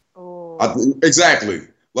crazy. Exactly.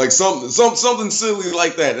 Like something silly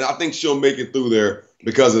like that, and I think she'll make it through there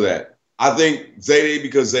because of that. I think Zayday,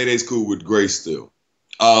 because Zayday's cool with Grace still.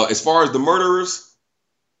 As far as the murderers,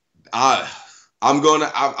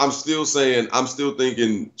 I'm still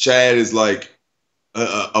thinking Chad is like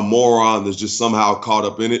a moron that's just somehow caught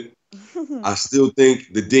up in it. I still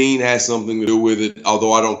think the Dean has something to do with it,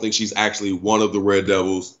 although I don't think she's actually one of the Red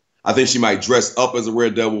Devils. I think she might dress up as a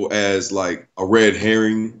Red Devil as like a red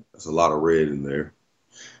herring. There's a lot of red in there.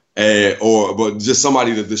 But just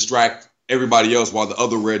somebody to distract everybody else while the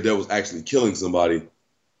other Red Devil's actually killing somebody.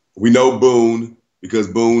 We know Boone because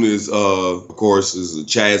Boone is, of course, is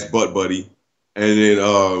Chad's butt buddy. And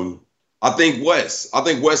then I think Wes. I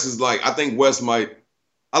think Wes might.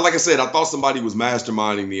 Like I said, I thought somebody was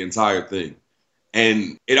masterminding the entire thing,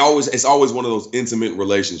 and it's always one of those intimate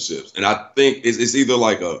relationships. And I think it's either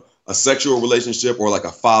like a sexual relationship or like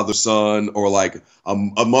a father-son or like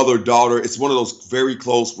a mother-daughter. It's one of those very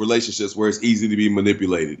close relationships where it's easy to be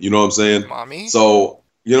manipulated. You know what I'm saying? Mommy. So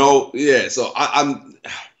yeah. So I'm.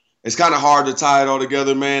 It's kind of hard to tie it all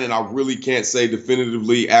together, man. And I really can't say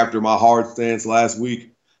definitively after my hard stance last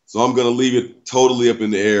week. So I'm gonna leave it totally up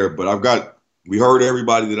in the air. But we heard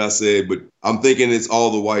everybody that I said, but I'm thinking it's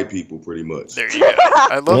all the white people pretty much. There you go.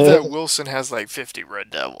 I love that Wilson has like 50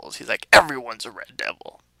 Red Devils. He's like, everyone's a Red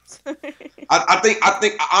Devil.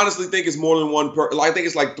 I honestly think it's more than one I think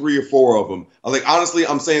it's like 3 or 4 of them. Honestly,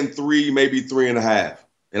 I'm saying 3, maybe 3.5.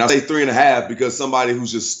 And I say 3.5 because somebody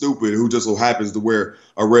who's just stupid, who just so happens to wear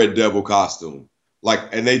a Red Devil costume.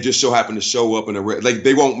 And they just happen to show up in a red,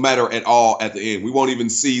 they won't matter at all at the end. We won't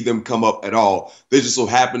even see them come up at all. They just so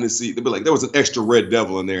happen to they'll be like, there was an extra Red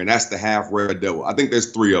Devil in there, and that's the half Red Devil. I think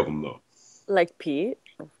there's 3 of them, though. Like Pete?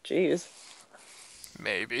 Oh, jeez.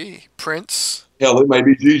 Maybe. Prince? Hell, it might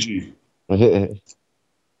be Gigi. I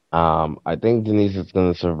think Denise is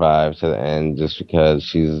going to survive to the end just because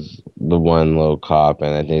she's the one little cop,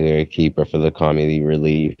 and I think they're going to keep her for the comedy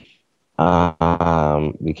relief.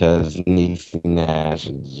 Because Niecy Nash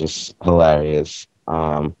is just hilarious.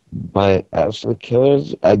 But as for the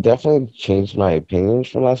killers, I definitely changed my opinions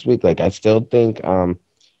from last week. I still think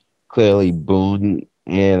clearly Boone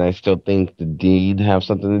and I still think the Dean have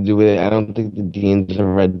something to do with it. I don't think the Dean's a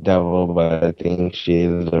Red Devil, but I think she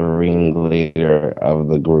is the ringleader of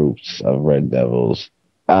the groups of Red Devils.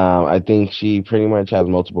 I think she pretty much has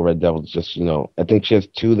multiple Red Devils. I think she has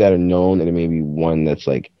 2 that are known and maybe 1 that's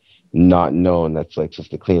not known, that's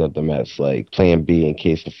just to clean up the mess, plan B in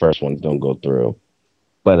case the first ones don't go through.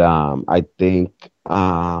 But I think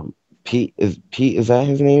Pete, is that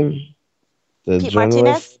his name? The Pete journalist?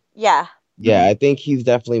 Martinez? Yeah. Yeah, I think he's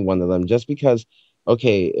definitely one of them. Just because,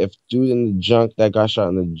 okay, if dude in the junk that got shot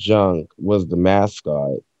in the junk was the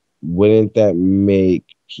mascot, wouldn't that make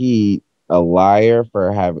Pete a liar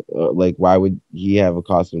for having, why would he have a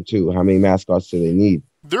costume too? How many mascots do they need?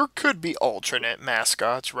 There could be alternate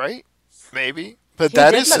mascots, right? Maybe. But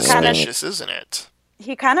that is suspicious, isn't it?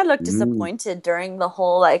 He kind of looked disappointed during the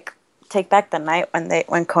whole, Take Back the Night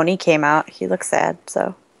when Coney came out. He looked sad,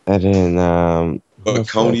 so. I didn't,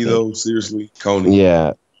 Coney, though? Seriously? Coney? Yeah.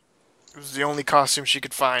 It was the only costume she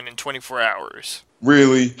could find in 24 hours.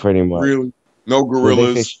 Really? Pretty much. Really? No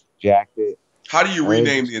gorillas? Jacket. How do you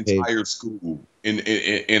rename the entire school in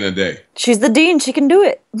a day? She's the dean. She can do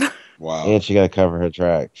it. Wow. And she got to cover her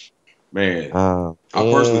tracks. Man. I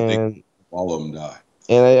personally think all of them die.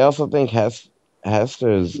 And I also think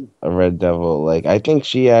Hester's a Red Devil. I think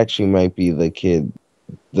she actually might be the kid,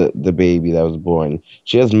 the baby that was born.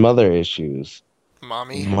 She has mother issues.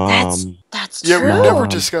 Mommy? That's true. Yeah, we've never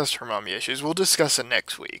discussed her mommy issues. We'll discuss it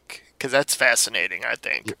next week. Because that's fascinating, I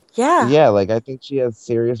think. Yeah. Yeah, I think she has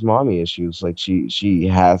serious mommy issues.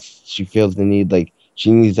 She feels the need,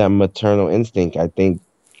 she needs that maternal instinct. I think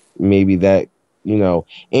maybe that,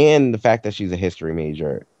 and the fact that she's a history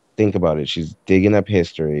major. Think about it. She's digging up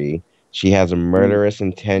history. She has a murderous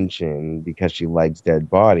intention because she likes dead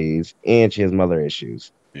bodies, and she has mother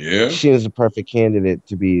issues. Yeah. She is the perfect candidate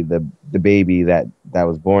to be the baby that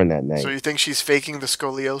was born that night. So you think she's faking the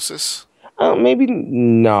scoliosis? Maybe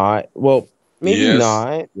not. Well, maybe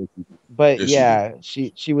not. But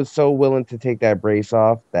she was so willing to take that brace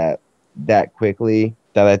off that quickly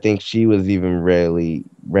that I think she was even really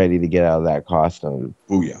ready to get out of that costume.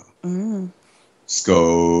 Booyah. Mm.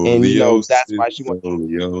 Scoliosis. And that's why she went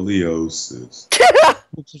scoliosis.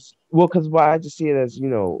 Well, because I just see it as,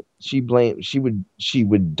 she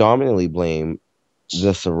would dominantly blame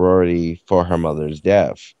the sorority for her mother's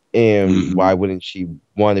death. And why wouldn't she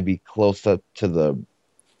want to be close up to the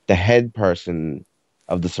head person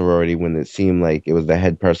of the sorority when it seemed like it was the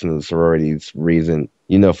head person of the sorority's reason,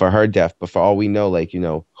 for her death? But for all we know,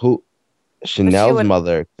 who Chanel's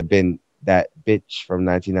mother could have been that bitch from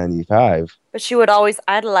 1995. But she would always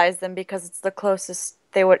idolize them because it's the closest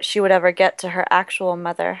she would ever get to her actual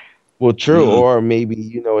mother. Well, true. Or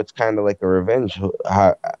maybe, it's kind of like a revenge.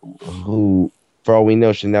 Who, for all we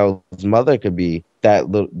know, Chanel's mother could be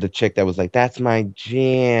the chick that was like, that's my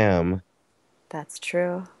jam. That's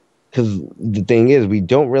true. Because the thing is, we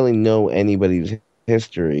don't really know anybody's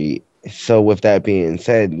history. So with that being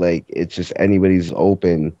said, like it's just anybody's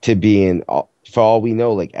open to being. For all we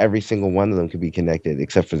know, like every single one of them could be connected,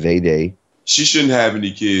 except for Zayday. She shouldn't have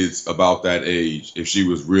any kids about that age if she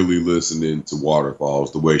was really listening to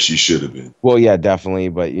Waterfalls the way she should have been. Well, yeah, definitely,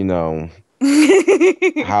 but you know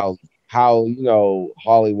how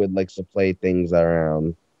Hollywood likes to play things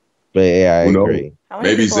around. But yeah, I Who knows? agree.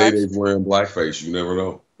 Maybe Zayday's wearing blackface. You never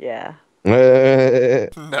know. Yeah.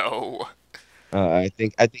 No. I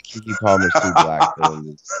think Keke Palmer's too black for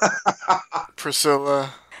this.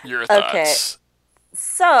 Priscilla, your Okay. thoughts.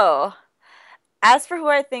 So, as for who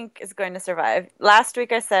I think is going to survive, last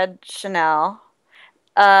week I said Chanel.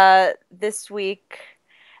 This week,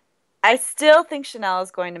 I still think Chanel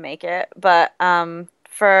is going to make it, but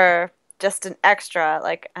for just an extra,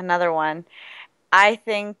 like another one, I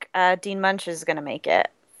think Dean Munch is going to make it.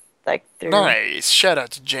 Like through. Nice. Shout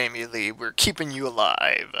out to Jamie Lee. We're keeping you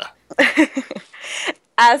alive.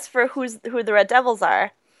 As for who the Red Devils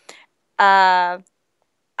are, I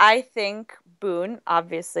think Boone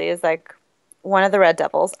obviously is like one of the Red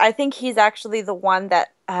Devils. I think he's actually the one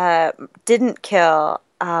that didn't kill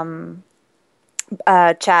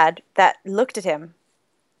Chad, that looked at him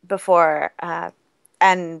before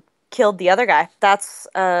and killed the other guy. That's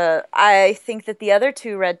I think that the other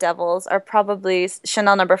two Red Devils are probably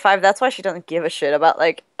Chanel number 5. That's why she doesn't give a shit about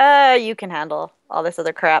like you can handle all this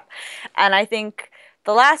other crap. And I think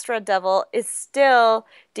the last Red Devil is still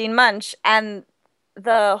Dean Munch. And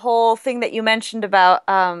the whole thing that you mentioned about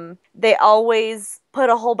they always put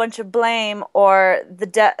a whole bunch of blame, or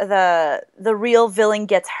the real villain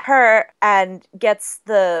gets hurt and gets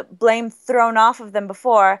the blame thrown off of them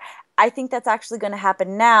before. I think that's actually going to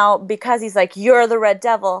happen now, because he's like, you're the Red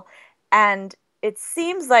Devil. And it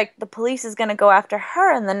seems like the police is going to go after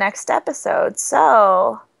her in the next episode.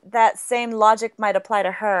 So that same logic might apply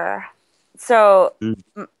to her. So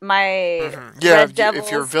my Red Devils,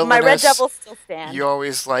 if you're villainous, my Red Devils still stand. You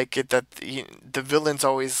always like it that the villains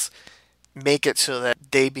always make it so that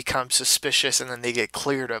they become suspicious and then they get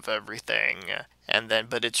cleared of everything.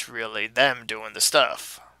 But it's really them doing the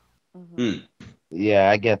stuff. Yeah,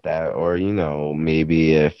 I get that. Or,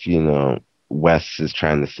 maybe if, Wes is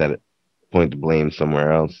trying to point the blame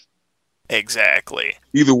somewhere else. Exactly.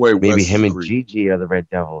 Either way, maybe him and Gigi are the Red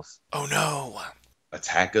Devils. Oh no.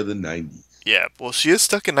 Attack of the 90s. Yeah, well, she is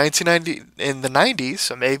stuck in 1990 in the 90s,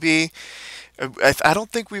 so maybe I don't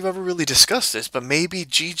think we've ever really discussed this, but maybe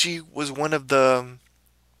Gigi was one of the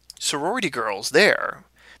sorority girls there.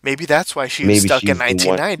 Maybe that's why she was stuck in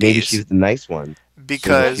 1990s. Maybe she's the nice one.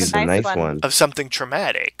 Because she's the nice one of something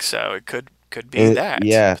traumatic, so it could be that.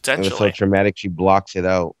 Yeah, potentially. It was so traumatic she blocks it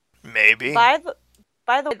out. Maybe.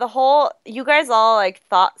 By the way, you guys all like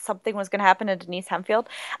thought something was going to happen to Denise Hempfield.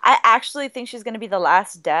 I actually think she's going to be the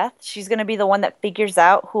last death. She's going to be the one that figures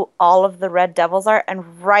out who all of the Red Devils are,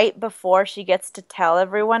 and right before she gets to tell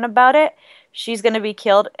everyone about it, she's going to be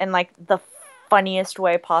killed in like the funniest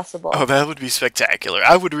way possible. Oh, that would be spectacular.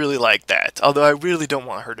 I would really like that. Although I really don't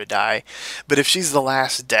want her to die. But if she's the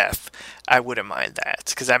last death, I wouldn't mind that,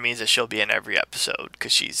 because that means that she'll be in every episode,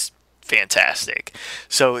 because she's fantastic.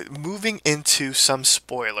 So, moving into some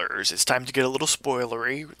spoilers. It's time to get a little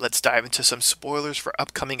spoilery. Let's dive into some spoilers for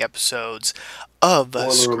upcoming episodes of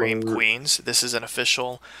Scream Queens. This is an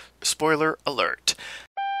official spoiler alert.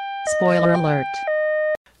 Spoiler alert.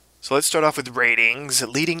 So let's start off with ratings.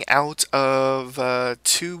 Leading out of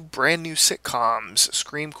 2 brand new sitcoms,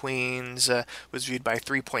 Scream Queens was viewed by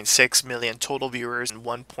 3.6 million total viewers and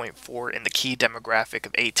 1.4 in the key demographic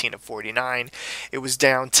of 18 to 49. It was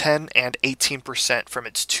down 10 and 18% from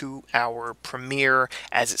its 2-hour premiere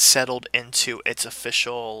as it settled into its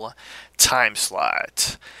official time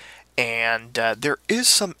slot. And there is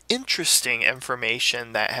some interesting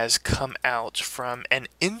information that has come out from an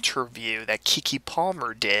interview that Keke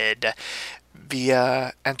Palmer did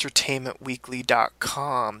via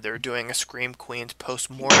entertainmentweekly.com. They're doing a Scream Queens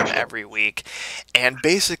post-mortem every week. And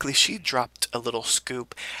basically she dropped a little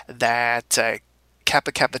scoop that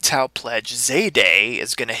Kappa Kappa Tau pledge Zayday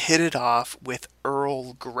is going to hit it off with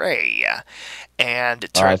Earl Grey. And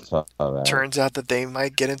it turns out that they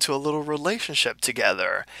might get into a little relationship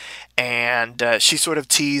together. And she sort of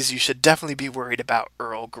teased, you should definitely be worried about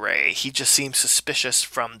Earl Grey. He just seems suspicious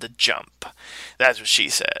from the jump. That's what she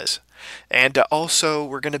says. And also,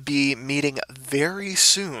 we're going to be meeting very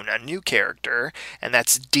soon a new character, and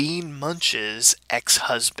that's Dean Munch's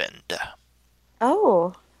ex-husband.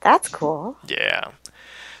 Oh, that's cool. Yeah.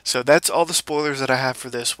 So that's all the spoilers that I have for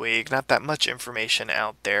this week. Not that much information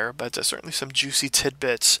out there, but certainly some juicy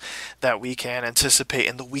tidbits that we can anticipate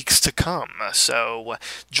in the weeks to come. So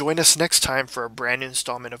join us next time for a brand new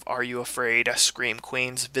installment of Are You Afraid? Scream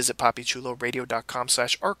Queens. Visit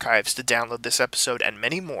poppychuloradio.com/archives to download this episode and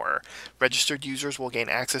many more. Registered users will gain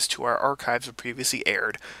access to our archives of previously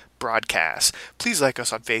aired broadcasts. Please like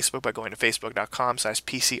us on Facebook by going to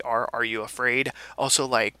facebook.com/PCR Are You Afraid? Also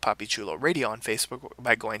like Papi Chulo Radio on Facebook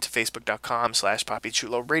by going to facebook.com/Papi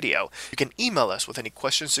Chulo Radio. You can email us with any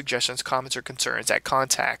questions, suggestions, comments, or concerns at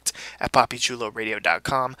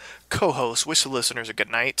contact@papichuloradio.com. Co-hosts wish the listeners a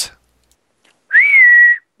good night.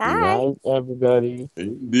 Bye. Good night, everybody.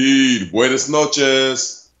 Indeed. Buenas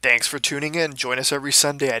noches. Thanks for tuning in. Join us every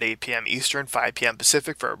Sunday at 8 p.m. Eastern, 5 p.m.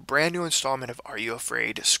 Pacific for a brand new installment of Are You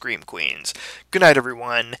Afraid? Scream Queens. Good night,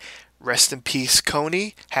 everyone. Rest in peace,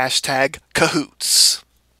 Coney. #Cahoots.